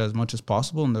stretch it as much as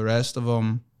possible. And the rest of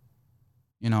them,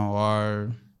 you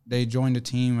know, they joined the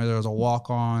team whether it was a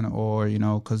walk-on or, you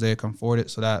know, because they can afford it.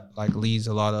 So that, like, leaves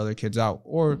a lot of other kids out,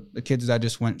 or the kids that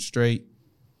just went straight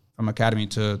from academy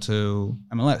to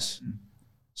MLS.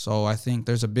 So I think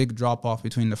there's a big drop-off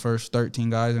between the first 13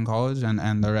 guys in college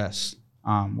and the rest.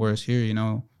 Whereas here, you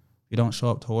know, if you don't show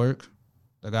up to work,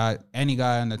 any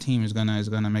guy on the team is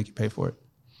gonna make you pay for it.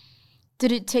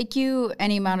 Did it take you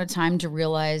any amount of time to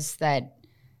realize that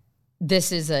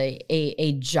this is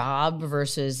a job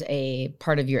versus a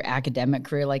part of your academic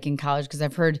career, like in college? Because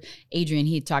I've heard Adrian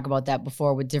Heath talk about that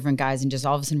before with different guys, and just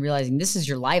all of a sudden realizing this is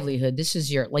your livelihood. This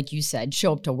is your, like you said,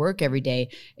 show up to work every day.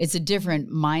 It's a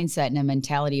different mindset and a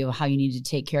mentality of how you need to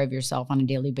take care of yourself on a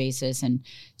daily basis and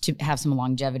to have some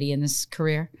longevity in this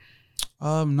career.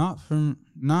 Not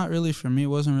really for me. It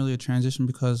wasn't really a transition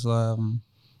because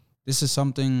this is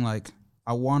something like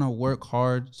I want to work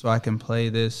hard so I can play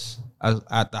this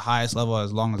at the highest level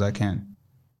as long as I can.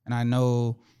 And I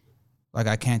know, like,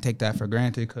 I can't take that for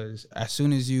granted because as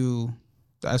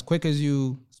quick as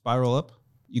you spiral up,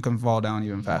 you can fall down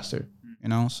even faster, you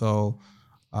know? So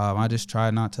I just try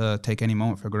not to take any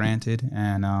moment for granted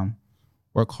and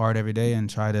work hard every day and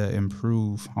try to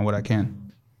improve on what I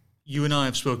can. You and I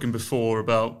have spoken before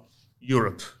about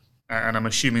Europe, and I'm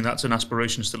assuming that's an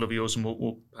aspiration still of yours, and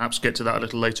we'll perhaps get to that a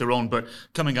little later on. But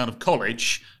coming out of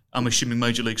college, I'm assuming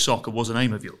Major League Soccer was an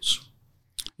aim of yours.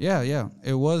 Yeah.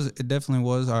 It was. It definitely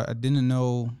was. I didn't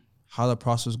know how the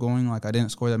process was going. Like, I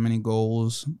didn't score that many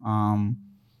goals.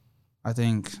 I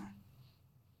think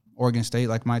Oregon State,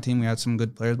 like my team, we had some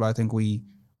good players, but I think we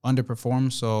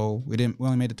underperformed. So we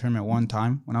only made the tournament one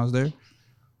time when I was there.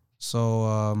 So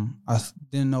I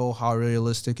didn't know how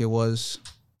realistic it was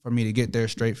for me to get there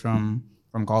straight from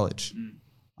college.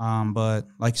 But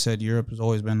like you said, Europe has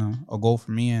always been a goal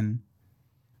for me. And,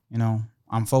 you know,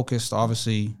 I'm focused,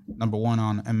 obviously, number one,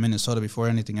 on Minnesota before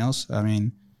anything else. I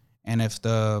mean, and if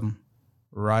the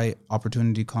right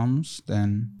opportunity comes,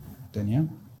 then yeah.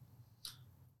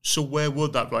 So where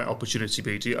would that right opportunity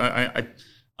be?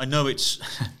 I know it's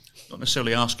not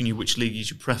necessarily asking you which league is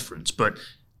your preference, but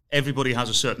everybody has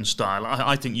a certain style.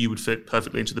 I think you would fit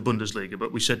perfectly into the Bundesliga,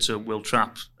 but we said to Will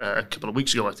Trapp a couple of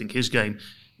weeks ago, I think his game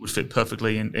would fit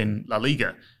perfectly in La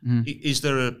Liga. Is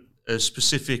there a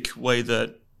specific way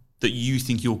that you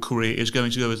think your career is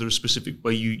going to go? Is there a specific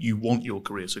way you want your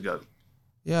career to go?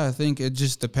 Yeah, I think it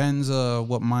just depends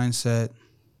what mindset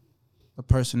the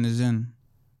person is in.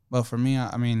 But for me,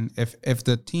 I mean, if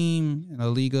the team in La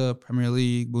Liga, Premier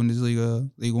League, Bundesliga,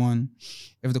 League One,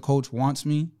 if the coach wants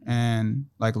me and,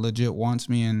 like, legit wants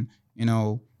me and, you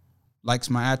know, likes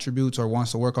my attributes or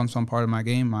wants to work on some part of my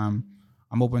game, I'm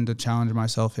open to challenge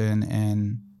myself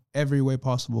in every way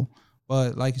possible.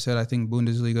 But like you said, I think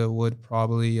Bundesliga would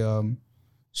probably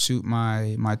suit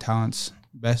my talents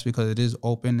best because it is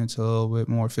open. It's a little bit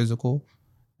more physical,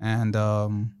 and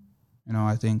you know,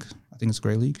 I think it's a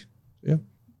great league. Yeah.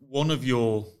 One of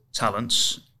your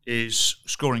talents is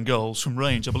scoring goals from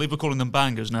range. I believe we're calling them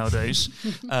bangers nowadays.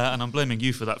 And I'm blaming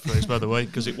you for that phrase, by the way,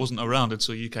 because it wasn't around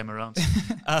until you came around.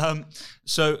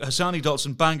 So Hassani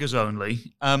Dotson, bangers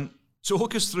only.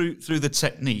 Talk us through the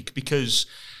technique, because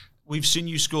we've seen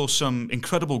you score some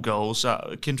incredible goals.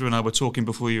 Kendra and I were talking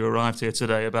before you arrived here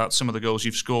today about some of the goals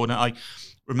you've scored. And I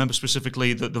remember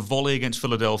specifically the volley against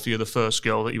Philadelphia, the first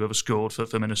goal that you ever scored for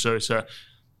Minnesota,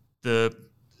 the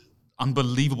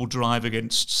unbelievable drive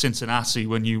against Cincinnati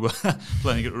when you were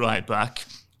playing at right back,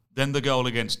 then the goal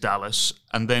against Dallas,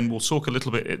 and then we'll talk a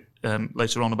little bit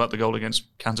later on about the goal against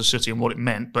Kansas City and what it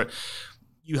meant. But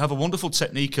you have a wonderful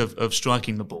technique of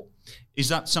striking the ball. Is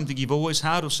that something you've always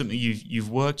had, or something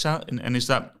you've worked at? And is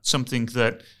that something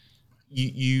that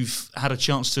you've had a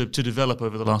chance to develop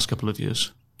over the last couple of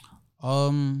years?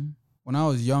 When I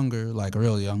was younger, like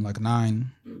real young, like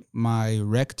 9, my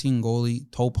rec team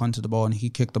goalie toe punted the ball and he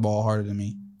kicked the ball harder than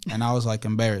me. And I was like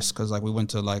embarrassed because like we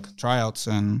went to like tryouts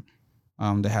and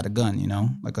they had a gun, you know,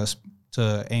 like us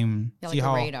to aim. Yeah, like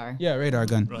a radar. Yeah, radar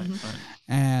gun. Right.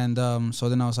 And so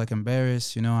then I was like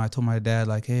embarrassed, you know. I told my dad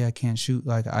like, hey, I can't shoot.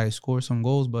 Like I score some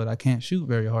goals, but I can't shoot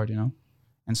very hard, you know.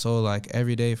 And so like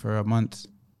every day for a month,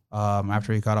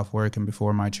 after he got off work and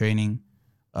before my training,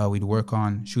 we'd work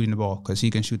on shooting the ball because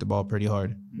he can shoot the ball pretty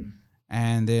hard.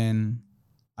 And then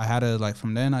I had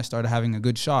from then I started having a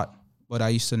good shot, but I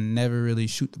used to never really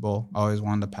shoot the ball. I always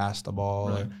wanted to pass the ball,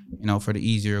 or, you know, for the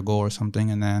easier goal or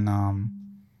something. And then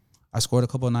I scored a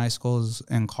couple of nice goals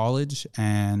in college,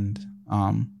 and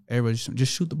everybody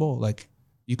just shoot the ball. Like,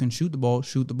 you can shoot the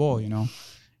ball, you know.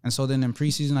 And so then in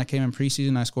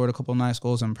preseason, I scored a couple of nice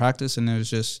goals in practice, and it was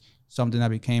just something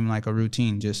that became like a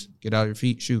routine. Just get out of your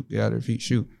feet, shoot, get out of your feet,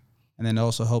 shoot. And then it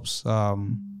also helps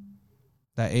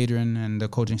that Adrian and the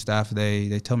coaching staff,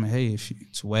 they tell me, hey, if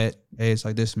it's wet, hey, it's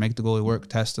like this, make the goalie work,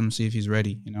 test him, see if he's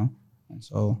ready, you know. And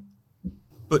so.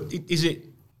 But is it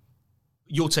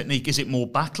your technique, is it more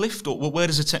backlift, or where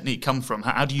does the technique come from?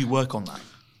 How do you work on that?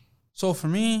 So for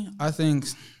me, I think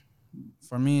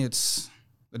it's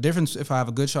the difference if I have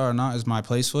a good shot or not is my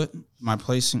place foot. My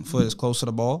placing foot is close to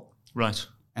the ball. Right.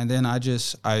 And then I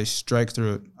strike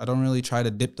through it. I don't really try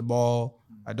to dip the ball.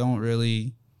 I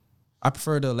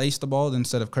prefer to lace the ball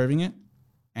instead of curving it.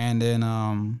 And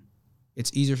then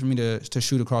it's easier for me to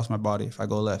shoot across my body if I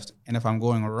go left. And if I'm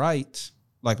going right,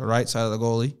 like the right side of the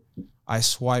goalie, I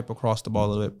swipe across the ball a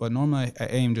little bit. But normally I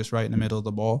aim just right in the middle of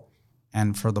the ball.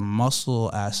 And for the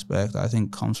muscle aspect, I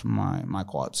think comes from my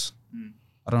quads.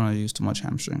 I don't really use too much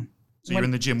hamstring. So you're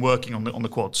in the gym working on the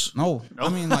quads? No. I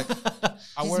mean, like,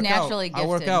 I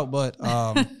work out, but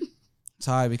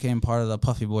Ty became part of the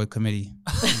Puffy Boy committee.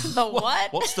 The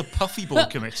what? What's the Puffy Boy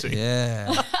committee? Yeah.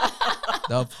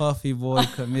 The Puffy Boy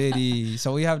committee.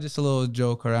 So we have just a little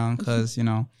joke around because, you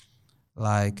know,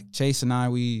 like Chase and I,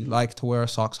 we like to wear our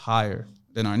socks higher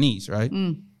than our knees, right?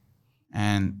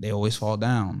 And they always fall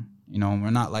down. You know,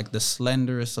 we're not like the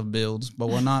slenderest of builds, but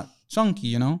we're not chunky,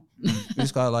 you know? We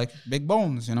just got like big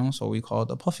bones, you know? So we call it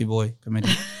the Puffy Boy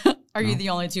committee. Are you the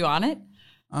only two on it?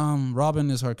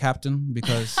 Robin is our captain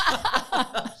because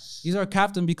he's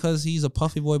a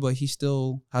puffy boy, but he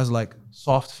still has like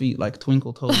soft feet, like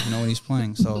twinkle toes, you know, when he's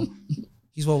playing. So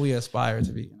he's what we aspire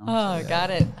to be. You know? Oh, so,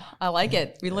 got it. I like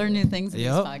it. We learn new things in this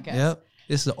podcast. Yep.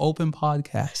 This is an open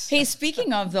podcast. Hey,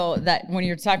 speaking of, though, that when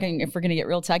you're talking, if we're going to get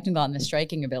real technical on the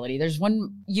striking ability, there's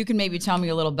one you can maybe tell me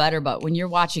a little better, but when you're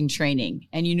watching training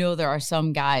and you know there are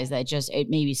some guys that just, it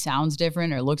maybe sounds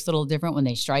different or looks a little different when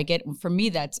they strike it. For me,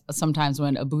 that's sometimes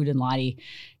when Abud and Lottie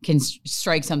can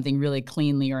strike something really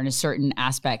cleanly or in a certain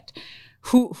aspect.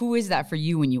 Who is that for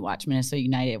you when you watch Minnesota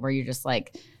United, where you're just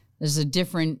like, there's a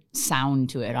different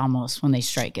sound to it almost when they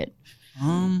strike it?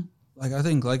 Like, I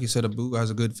think, like you said, Abu has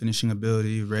a good finishing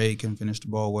ability. Ray can finish the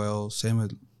ball well. Same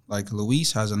with, like,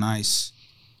 Luis has a nice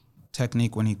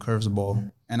technique when he curves the ball.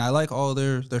 And I like all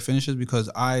their finishes because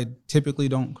I typically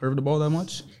don't curve the ball that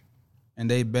much. And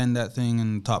they bend that thing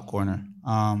in the top corner.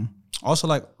 Also,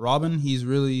 like, Robin, he's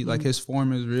really, like, his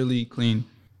form is really clean.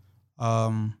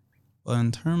 But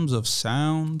in terms of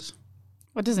sound...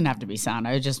 Well, it doesn't have to be sound.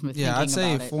 I was just thinking I'd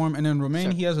say about form. And then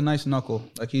Romain, He has a nice knuckle.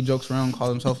 Like, he jokes around,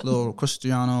 calls himself little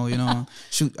Cristiano, you know,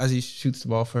 as he shoots the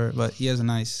ball for it. But he has a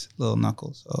nice little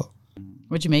knuckle. So,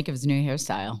 what'd you make of his new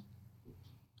hairstyle?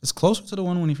 It's closer to the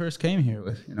one when he first came here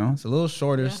with, you know. It's a little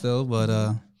shorter still, but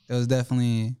it was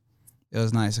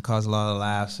nice. It caused a lot of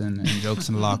laughs and jokes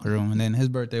in the locker room. And then his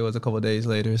birthday was a couple of days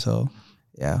later, so,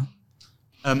 yeah.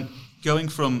 Going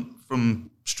from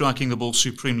striking the ball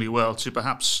supremely well to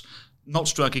perhaps... not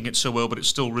striking it so well, but it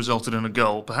still resulted in a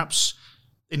goal. Perhaps,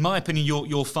 in my opinion,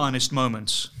 your finest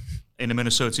moment in a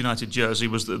Minnesota United jersey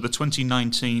was the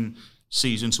 2019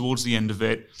 season, towards the end of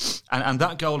it, and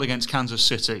that goal against Kansas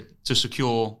City to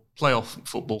secure playoff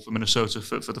football for Minnesota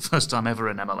for the first time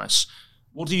ever in MLS.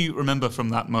 What do you remember from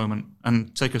that moment?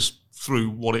 And take us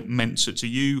through what it meant to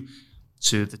you,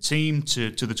 to the team, to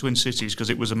the Twin Cities,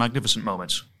 because it was a magnificent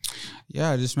moment.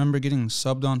 Yeah, I just remember getting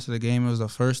subbed onto the game. It was the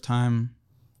first time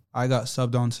I got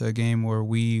subbed onto a game where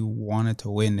we wanted to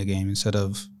win the game instead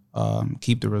of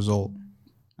keep the result.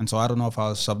 And so I don't know if I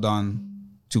was subbed on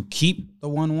to keep the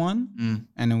 1-1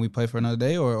 and then we play for another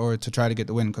day or to try to get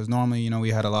the win. Because normally, you know,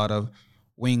 we had a lot of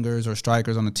wingers or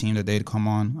strikers on the team that they'd come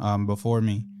on before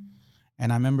me.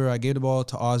 And I remember I gave the ball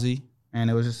to Ozzy, and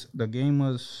it was just, the game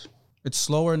was, it's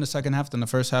slower in the second half than the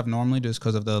first half normally just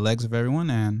because of the legs of everyone.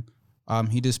 And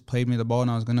He just played me the ball,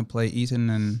 and I was gonna play Ethan,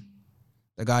 and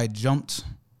the guy jumped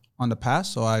on the pass,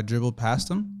 so I dribbled past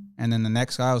him, and then the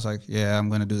next guy was like, "Yeah, I'm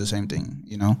gonna do the same thing,"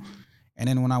 you know. And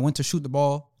then when I went to shoot the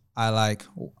ball, I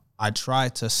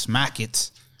tried to smack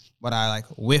it, but I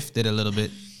whiffed it a little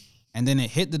bit, and then it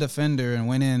hit the defender and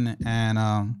went in,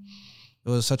 and it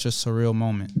was such a surreal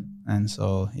moment. And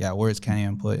so, yeah, words can't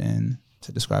even put in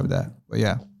to describe that. But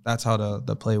yeah, that's how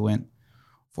the play went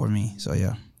for me. So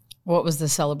yeah. What was the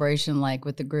celebration like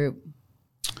with the group?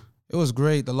 It was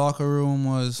great. The locker room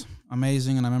was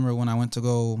amazing. And I remember when I went to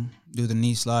go do the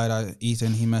knee slide,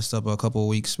 Ethan, he messed up a couple of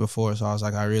weeks before. So I was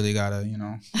like, I really got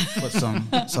to, put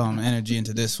some energy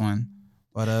into this one.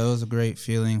 But it was a great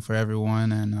feeling for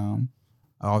everyone and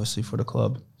obviously for the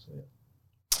club. So,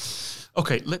 yeah.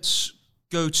 Okay, let's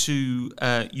go to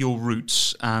your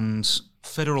roots and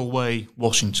Federal Way,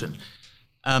 Washington,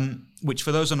 which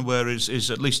for those unaware is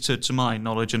at least to my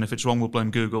knowledge, and if it's wrong, we'll blame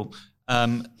Google,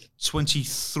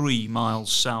 23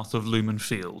 miles south of Lumen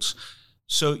Fields.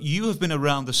 So you have been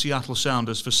around the Seattle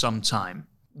Sounders for some time.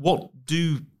 What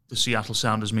do the Seattle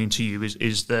Sounders mean to you?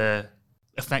 Is there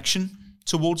affection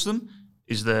towards them?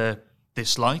 Is there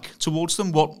dislike towards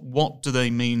them? What do they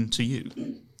mean to you?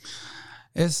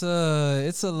 It's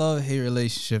a love-hate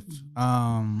relationship.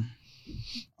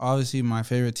 Obviously, my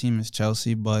favorite team is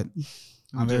Chelsea, but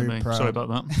I'm very proud. Sorry about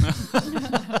that.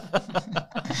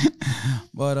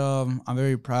 But I'm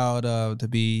very proud to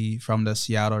be from the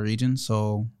Seattle region.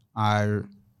 So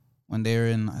when they were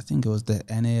in, I think it was the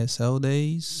NASL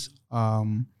days,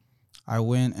 I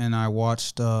went and I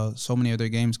watched so many other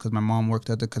games because my mom worked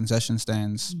at the concession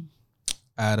stands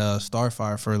at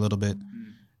Starfire for a little bit.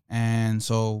 And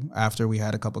so after we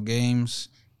had a couple games,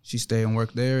 she stayed and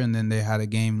worked there, and then they had a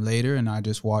game later, and I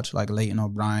just watched Leighton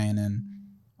O'Brien and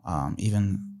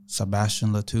even Sebastian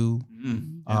Latou,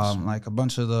 yes. a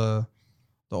bunch of the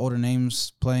older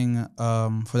names playing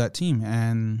for that team.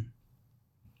 And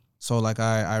so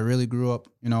I really grew up,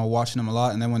 watching them a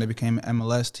lot. And then when they became an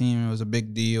MLS team, it was a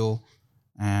big deal.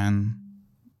 And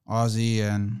Ozzy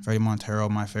and Freddie Montero,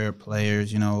 my favorite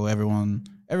players, everyone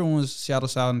was a Seattle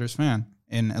Sounders fan.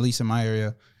 At least in my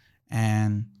area.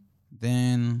 And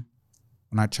then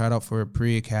when I tried out for a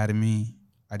pre-academy,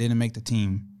 I didn't make the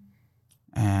team.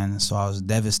 And so I was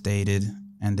devastated.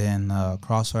 And then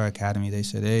Crossfire Academy, they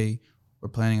said, hey, we're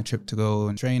planning a trip to go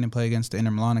and train and play against the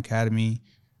Inter Milan Academy.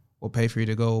 We'll pay for you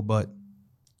to go, but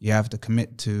you have to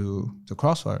commit to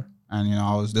Crossfire. And,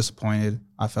 I was disappointed.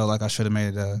 I felt like I should have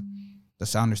made the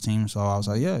Sounders team. So I was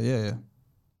like, yeah.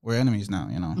 We're enemies now,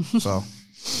 So,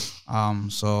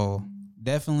 so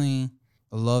definitely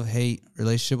a love-hate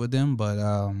relationship with them, but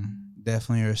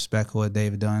definitely respect what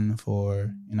they've done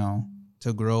for,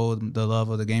 to grow the love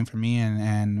of the game for me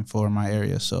and for my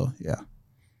area. So, yeah.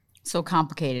 So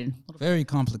complicated. Very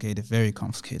complicated, very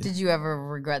complicated. Did you ever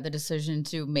regret the decision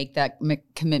to make that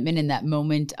commitment in that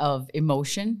moment of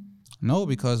emotion? No,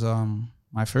 because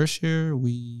my first year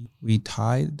we beat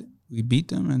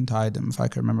them and tied them, if I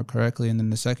can remember correctly. And then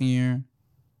the second year,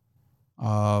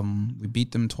 we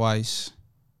beat them twice,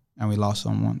 and we lost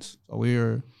them once. So we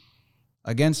were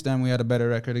against them. We had a better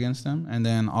record against them. And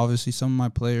then obviously some of my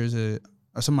players,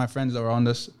 some of my friends that were on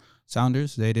the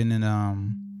Sounders, they didn't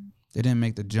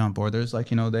make the jump. Or there's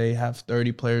they have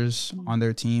 30 players on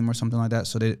their team or something like that.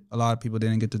 So a lot of people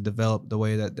didn't get to develop the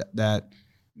way that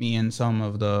me and some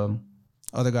of the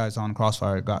other guys on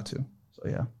Crossfire got to. So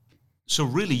yeah. So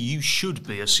really, you should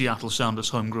be a Seattle Sounders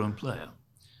homegrown player,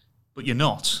 but you're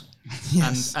not.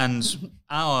 Yes. And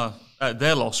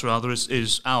their loss rather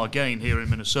is our gain here in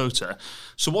Minnesota.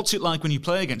 So what's it like when you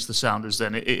play against the Sounders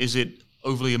then? Is it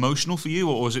overly emotional for you,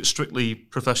 or is it strictly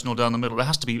professional down the middle? There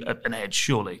has to be an edge,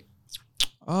 surely.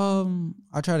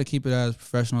 I try to keep it as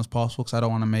professional as possible because I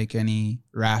don't want to make any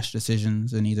rash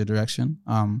decisions in either direction.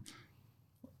 When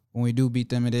we do beat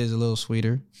them, it is a little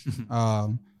sweeter.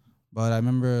 But I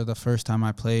remember the first time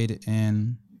I played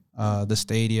in the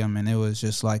stadium, and it was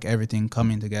just everything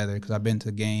coming together because I've been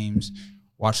to games,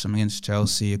 watched them against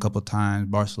Chelsea a couple of times,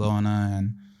 Barcelona,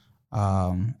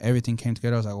 and everything came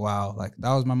together. I was like, wow.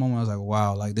 That was my moment. I was like,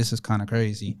 wow, this is kind of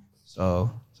crazy.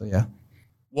 So yeah.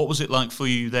 What was it like for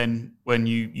you then when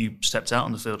you stepped out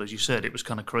on the field? As you said, it was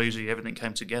kind of crazy. Everything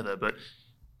came together. But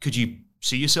could you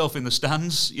see yourself in the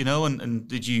stands, and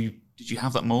did you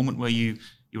have that moment where you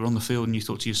were on the field and you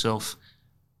thought to yourself,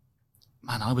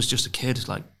 man, I was just a kid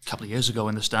a couple of years ago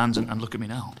in the stands, and look at me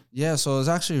now. Yeah, so it was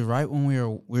actually right when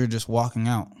we were just walking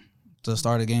out to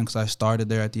start the game because I started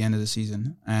there at the end of the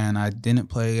season, and I didn't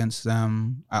play against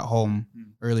them at home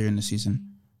earlier in the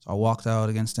season. So I walked out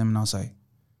against them, and I was like,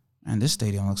 man, this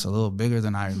stadium looks a little bigger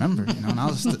than I remember, and I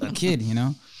was a kid,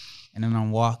 And then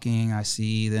I'm walking, I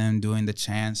see them doing the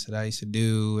chants that I used to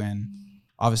do, and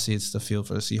obviously it's the field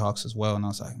for the Seahawks as well. And I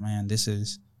was like, man, this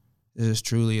is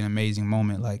truly an amazing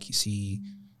moment. Like, you see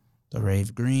the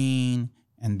rave green,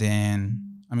 and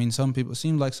then, I mean, it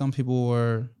seemed like some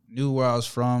people knew where I was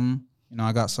from. You know,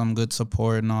 I got some good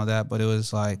support and all that, but it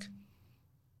was like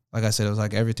I said, it was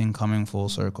like everything coming full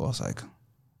circle. I was like,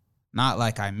 not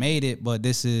like I made it, but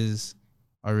this is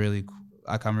I'm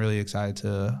really excited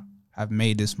to have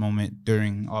made this moment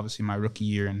during, obviously, my rookie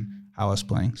year and how I was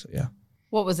playing. So, yeah.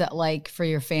 What was it like for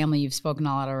your family? You've spoken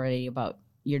a lot already about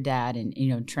your dad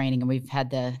and, training, and we've had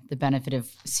the benefit of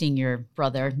meeting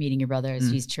your brother as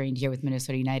he's trained here with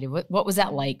Minnesota United. What was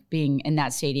that like, being in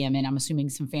that stadium? And I'm assuming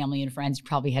some family and friends, you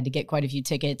probably had to get quite a few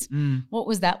tickets. What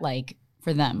was that like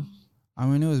for them? I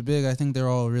mean, it was big. I think they're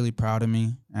all really proud of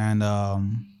me, and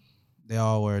they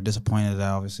all were disappointed that,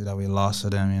 obviously, that we lost to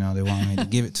them. You know, they wanted me to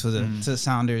give it to the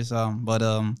Sounders. But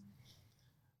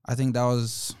I think that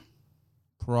was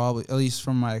probably, at least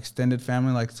from my extended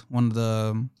family, like one of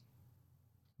the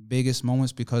biggest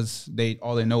moments, because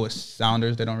all they know is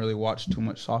Sounders. They don't really watch too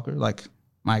much soccer, like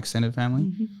my extended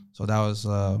family. So that was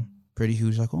pretty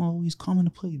huge. Like, oh, he's coming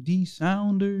to play the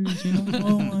Sounders,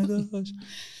 oh my gosh.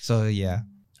 So, yeah.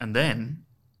 And then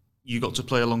you got to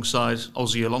play alongside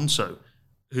Ozzie Alonso,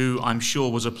 who I'm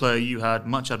sure was a player you had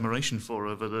much admiration for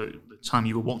over the time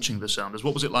you were watching the Sounders.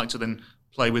 What was it like to then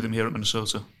play with him here at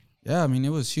Minnesota? Yeah, I mean, it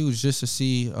was huge just to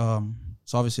see,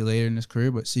 it's obviously later in his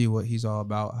career, but see what he's all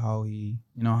about, how he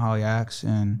acts.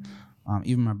 And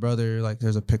even my brother, like,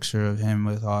 there's a picture of him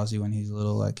with Ozzie when he's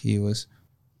little, like, he was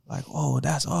like, oh,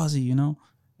 that's Ozzie,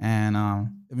 And, I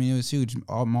mean, it was huge.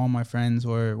 All my friends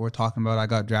were talking about it. I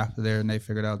got drafted there, and they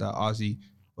figured out that Ozzie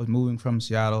was moving from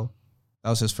Seattle. That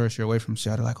was his first year away from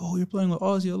Seattle. Like, oh, you're playing with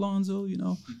Ozzie Alonso,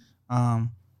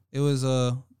 It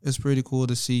was pretty cool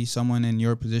to see someone in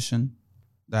your position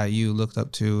that you looked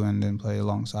up to and then play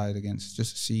alongside against,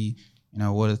 just to see,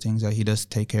 what are the things that he does to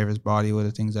take care of his body, what are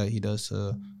the things that he does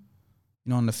to,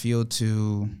 on the field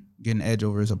to get an edge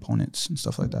over his opponents and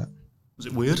stuff like that. Was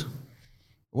it weird? It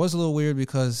was a little weird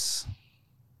because,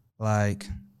 like,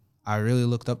 I really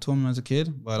looked up to him as a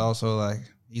kid, but also, like,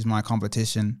 he's my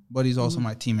competition, but he's also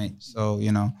my teammate. So,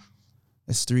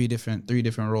 it's three different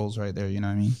roles right there, you know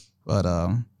what I mean? But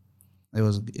it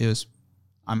was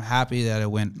I'm happy that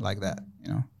it went like that,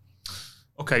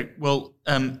 Okay, well,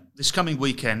 this coming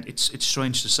weekend, it's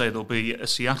strange to say there'll be a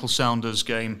Seattle Sounders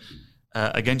game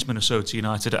against Minnesota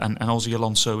United, and Ozzie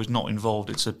Alonso is not involved.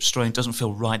 It's a strange, doesn't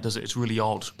feel right, does it? It's really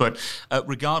odd. But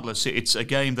regardless, it's a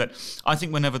game that I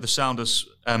think whenever the Sounders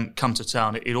come to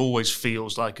town, it always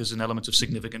feels like there's an element of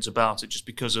significance about it, just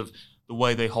because of the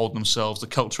way they hold themselves, the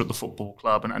culture at the football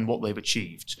club, and what they've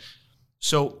achieved.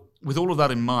 So with all of that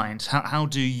in mind, how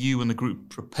do you and the group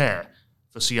prepare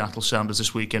for Seattle Sounders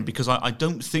this weekend? Because I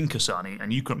don't think, Hassani,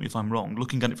 and you correct me if I'm wrong,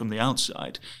 looking at it from the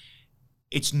outside,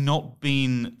 it's not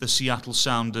been the Seattle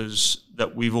Sounders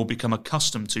that we've all become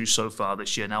accustomed to so far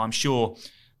this year. Now, I'm sure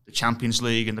the Champions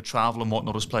League and the travel and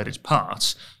whatnot has played its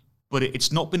part, but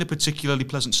it's not been a particularly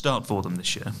pleasant start for them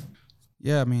this year.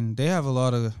 Yeah, I mean, they have a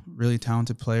lot of really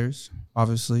talented players,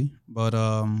 obviously, but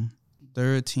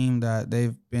they're a team that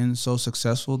they've been so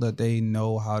successful that they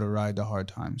know how to ride the hard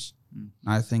times.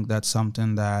 I think that's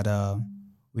something that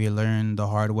we learned the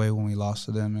hard way when we lost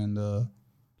to them in the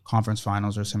conference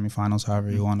finals or semifinals,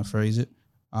 however you want to phrase it.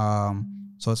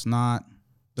 So it's not,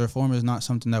 their form is not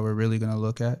something that we're really going to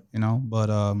look at,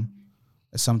 but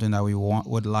it's something that we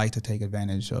would like to take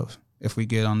advantage of. If we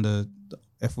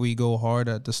if we go hard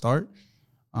at the start,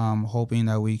 hoping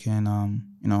that we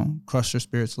can, crush their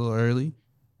spirits a little early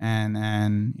and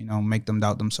make them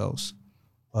doubt themselves.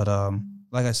 But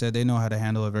like I said, they know how to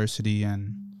handle adversity,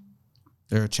 and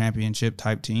they're a championship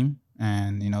type team,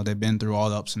 and they've been through all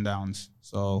the ups and downs.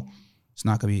 So it's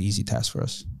not going to be an easy task for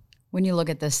us. When you look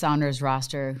at the Sounders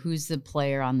roster, who's the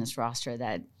player on this roster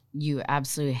that you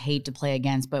absolutely hate to play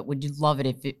against, but would you love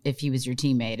it if he was your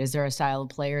teammate? Is there a style of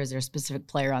player? Is there a specific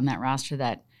player on that roster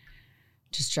that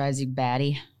just drives you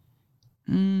batty?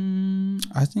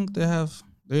 I think they have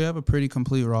a pretty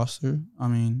complete roster. I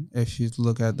mean, if you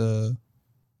look at the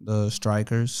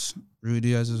strikers, Rudy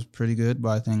Diaz is pretty good, but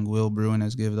I think Will Bruin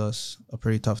has given us a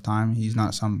pretty tough time. He's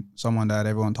not someone that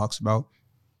everyone talks about.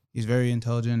 He's very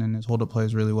intelligent, and his hold-up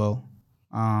plays really well.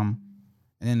 And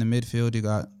in the midfield, you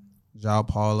got João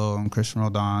Paulo and Christian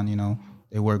Roldan.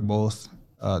 They work both.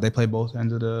 They play both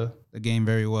ends of the game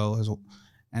very well.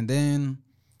 And then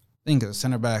I think the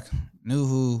center back,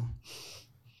 Nuhu,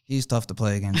 he's tough to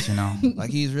play against, Like,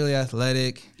 he's really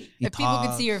athletic. If people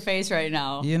could see your face right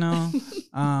now.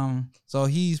 So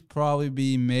he's probably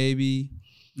be maybe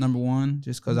number one,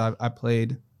 just because I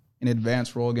played an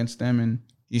advanced role against them, and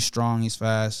he's strong, he's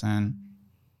fast, and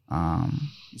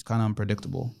he's kind of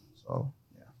unpredictable. So,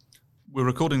 yeah. We're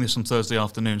recording this on Thursday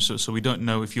afternoon, so we don't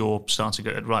know if you're starting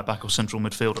at right back or central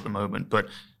midfield at the moment, but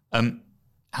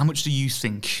how much do you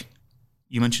think,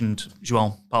 you mentioned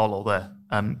João Paulo there,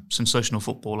 sensational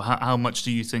footballer, how much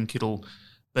do you think it'll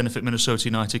benefit Minnesota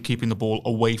United keeping the ball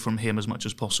away from him as much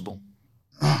as possible?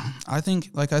 I think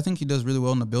he does really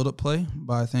well in the build-up play,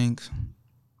 but I think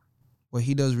what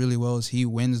he does really well is he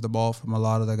wins the ball from a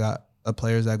lot of the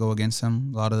players that go against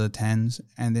him, a lot of the 10s,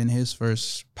 and then his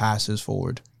first pass is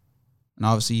forward. And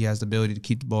obviously he has the ability to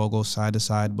keep the ball, go side to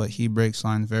side, but he breaks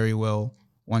lines very well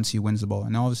once he wins the ball.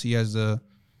 And obviously he has the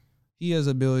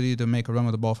ability to make a run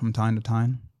with the ball from time to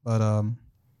time. But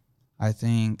I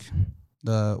think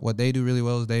what they do really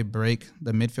well is they break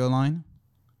the midfield line,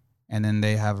 and then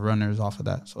they have runners off of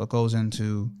that. So it goes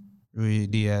into Rui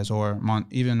Diaz or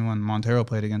even when Montero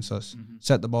played against us,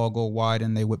 set the ball, go wide,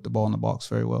 and they whip the ball in the box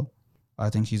very well. I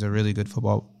think he's a really good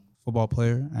football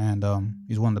player, and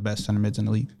he's one of the best center mids in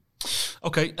the league.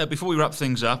 Okay, before we wrap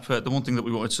things up, the one thing that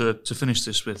we wanted to finish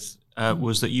this with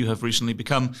was that you have recently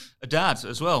become a dad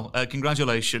as well.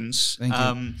 Congratulations. Thank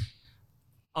you.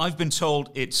 I've been told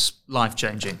it's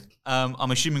life-changing.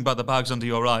 I'm assuming by the bags under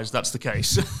your eyes that's the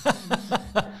case.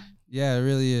 Yeah, it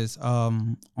really is.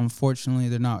 Unfortunately,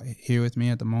 they're not here with me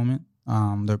at the moment.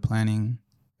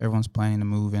 Everyone's planning to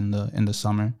move in the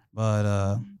summer.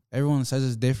 But everyone says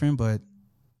it's different, but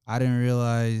I didn't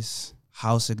realize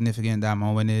how significant that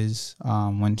moment is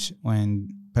when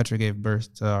Petra gave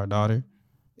birth to our daughter.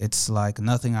 It's like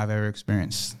nothing I've ever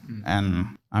experienced.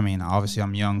 And I mean, obviously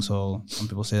I'm young, so some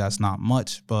people say that's not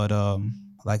much, but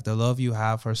like the love you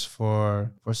have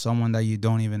for someone that you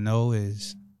don't even know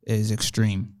is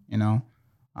extreme, you know?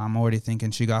 I'm already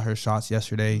thinking she got her shots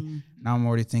yesterday. Now I'm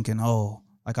already thinking,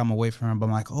 like I'm away from her, but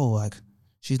I'm like, like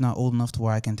she's not old enough to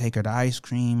where I can take her to ice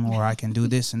cream or I can do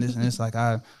this and this and this. Like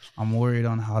I'm worried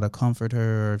on how to comfort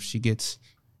her or if she gets,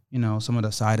 some of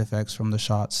the side effects from the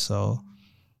shots. So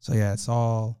yeah, it's a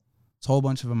whole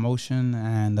bunch of emotion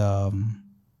and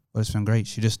but it's been great.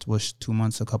 She just was 2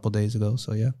 months a couple days ago.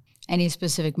 So yeah. Any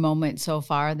specific moment so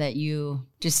far that you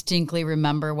distinctly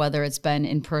remember, whether it's been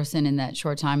in person in that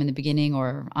short time in the beginning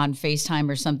or on FaceTime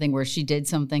or something where she did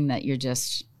something that you're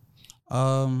just...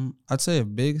 I'd say a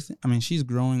big thing. I mean, she's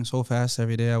growing so fast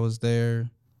every day. I was there.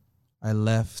 I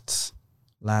left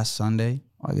last Sunday,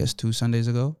 I guess 2 Sundays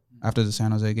ago after the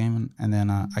San Jose game. And then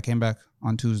I came back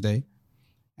on Tuesday.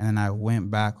 And then I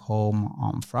went back home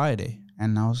on Friday.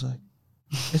 And I was like,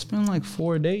 it's been like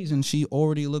 4 days and she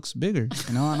already looks bigger,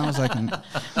 And I was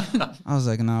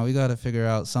like, no, we got to figure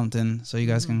out something so you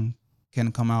guys can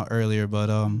come out earlier. But,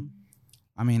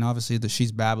 I mean, obviously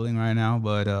she's babbling right now,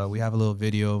 but we have a little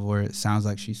video of where it sounds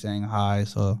like she's saying hi.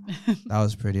 So that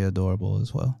was pretty adorable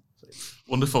as well.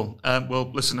 Wonderful. Well,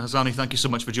 listen, Hassani, thank you so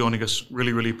much for joining us.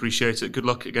 Really, really appreciate it. Good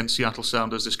luck against Seattle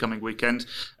Sounders this coming weekend.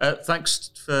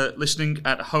 Thanks for listening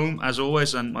at home, as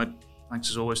always, and my thanks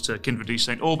as always to Kindred D.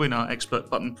 St. Aubin, our expert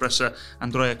button presser,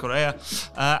 Andrea Correa,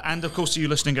 and of course to you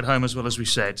listening at home as well, as we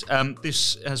said.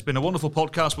 This has been a wonderful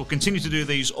podcast. We'll continue to do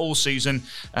these all season.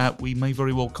 We may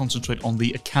very well concentrate on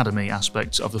the academy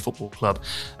aspects of the football club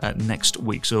next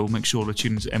week, so make sure to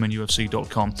tune into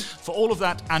mnufc.com for all of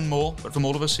that and more. But from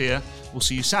all of us here, we'll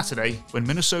see you Saturday when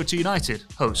Minnesota United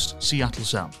host Seattle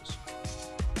Sounders.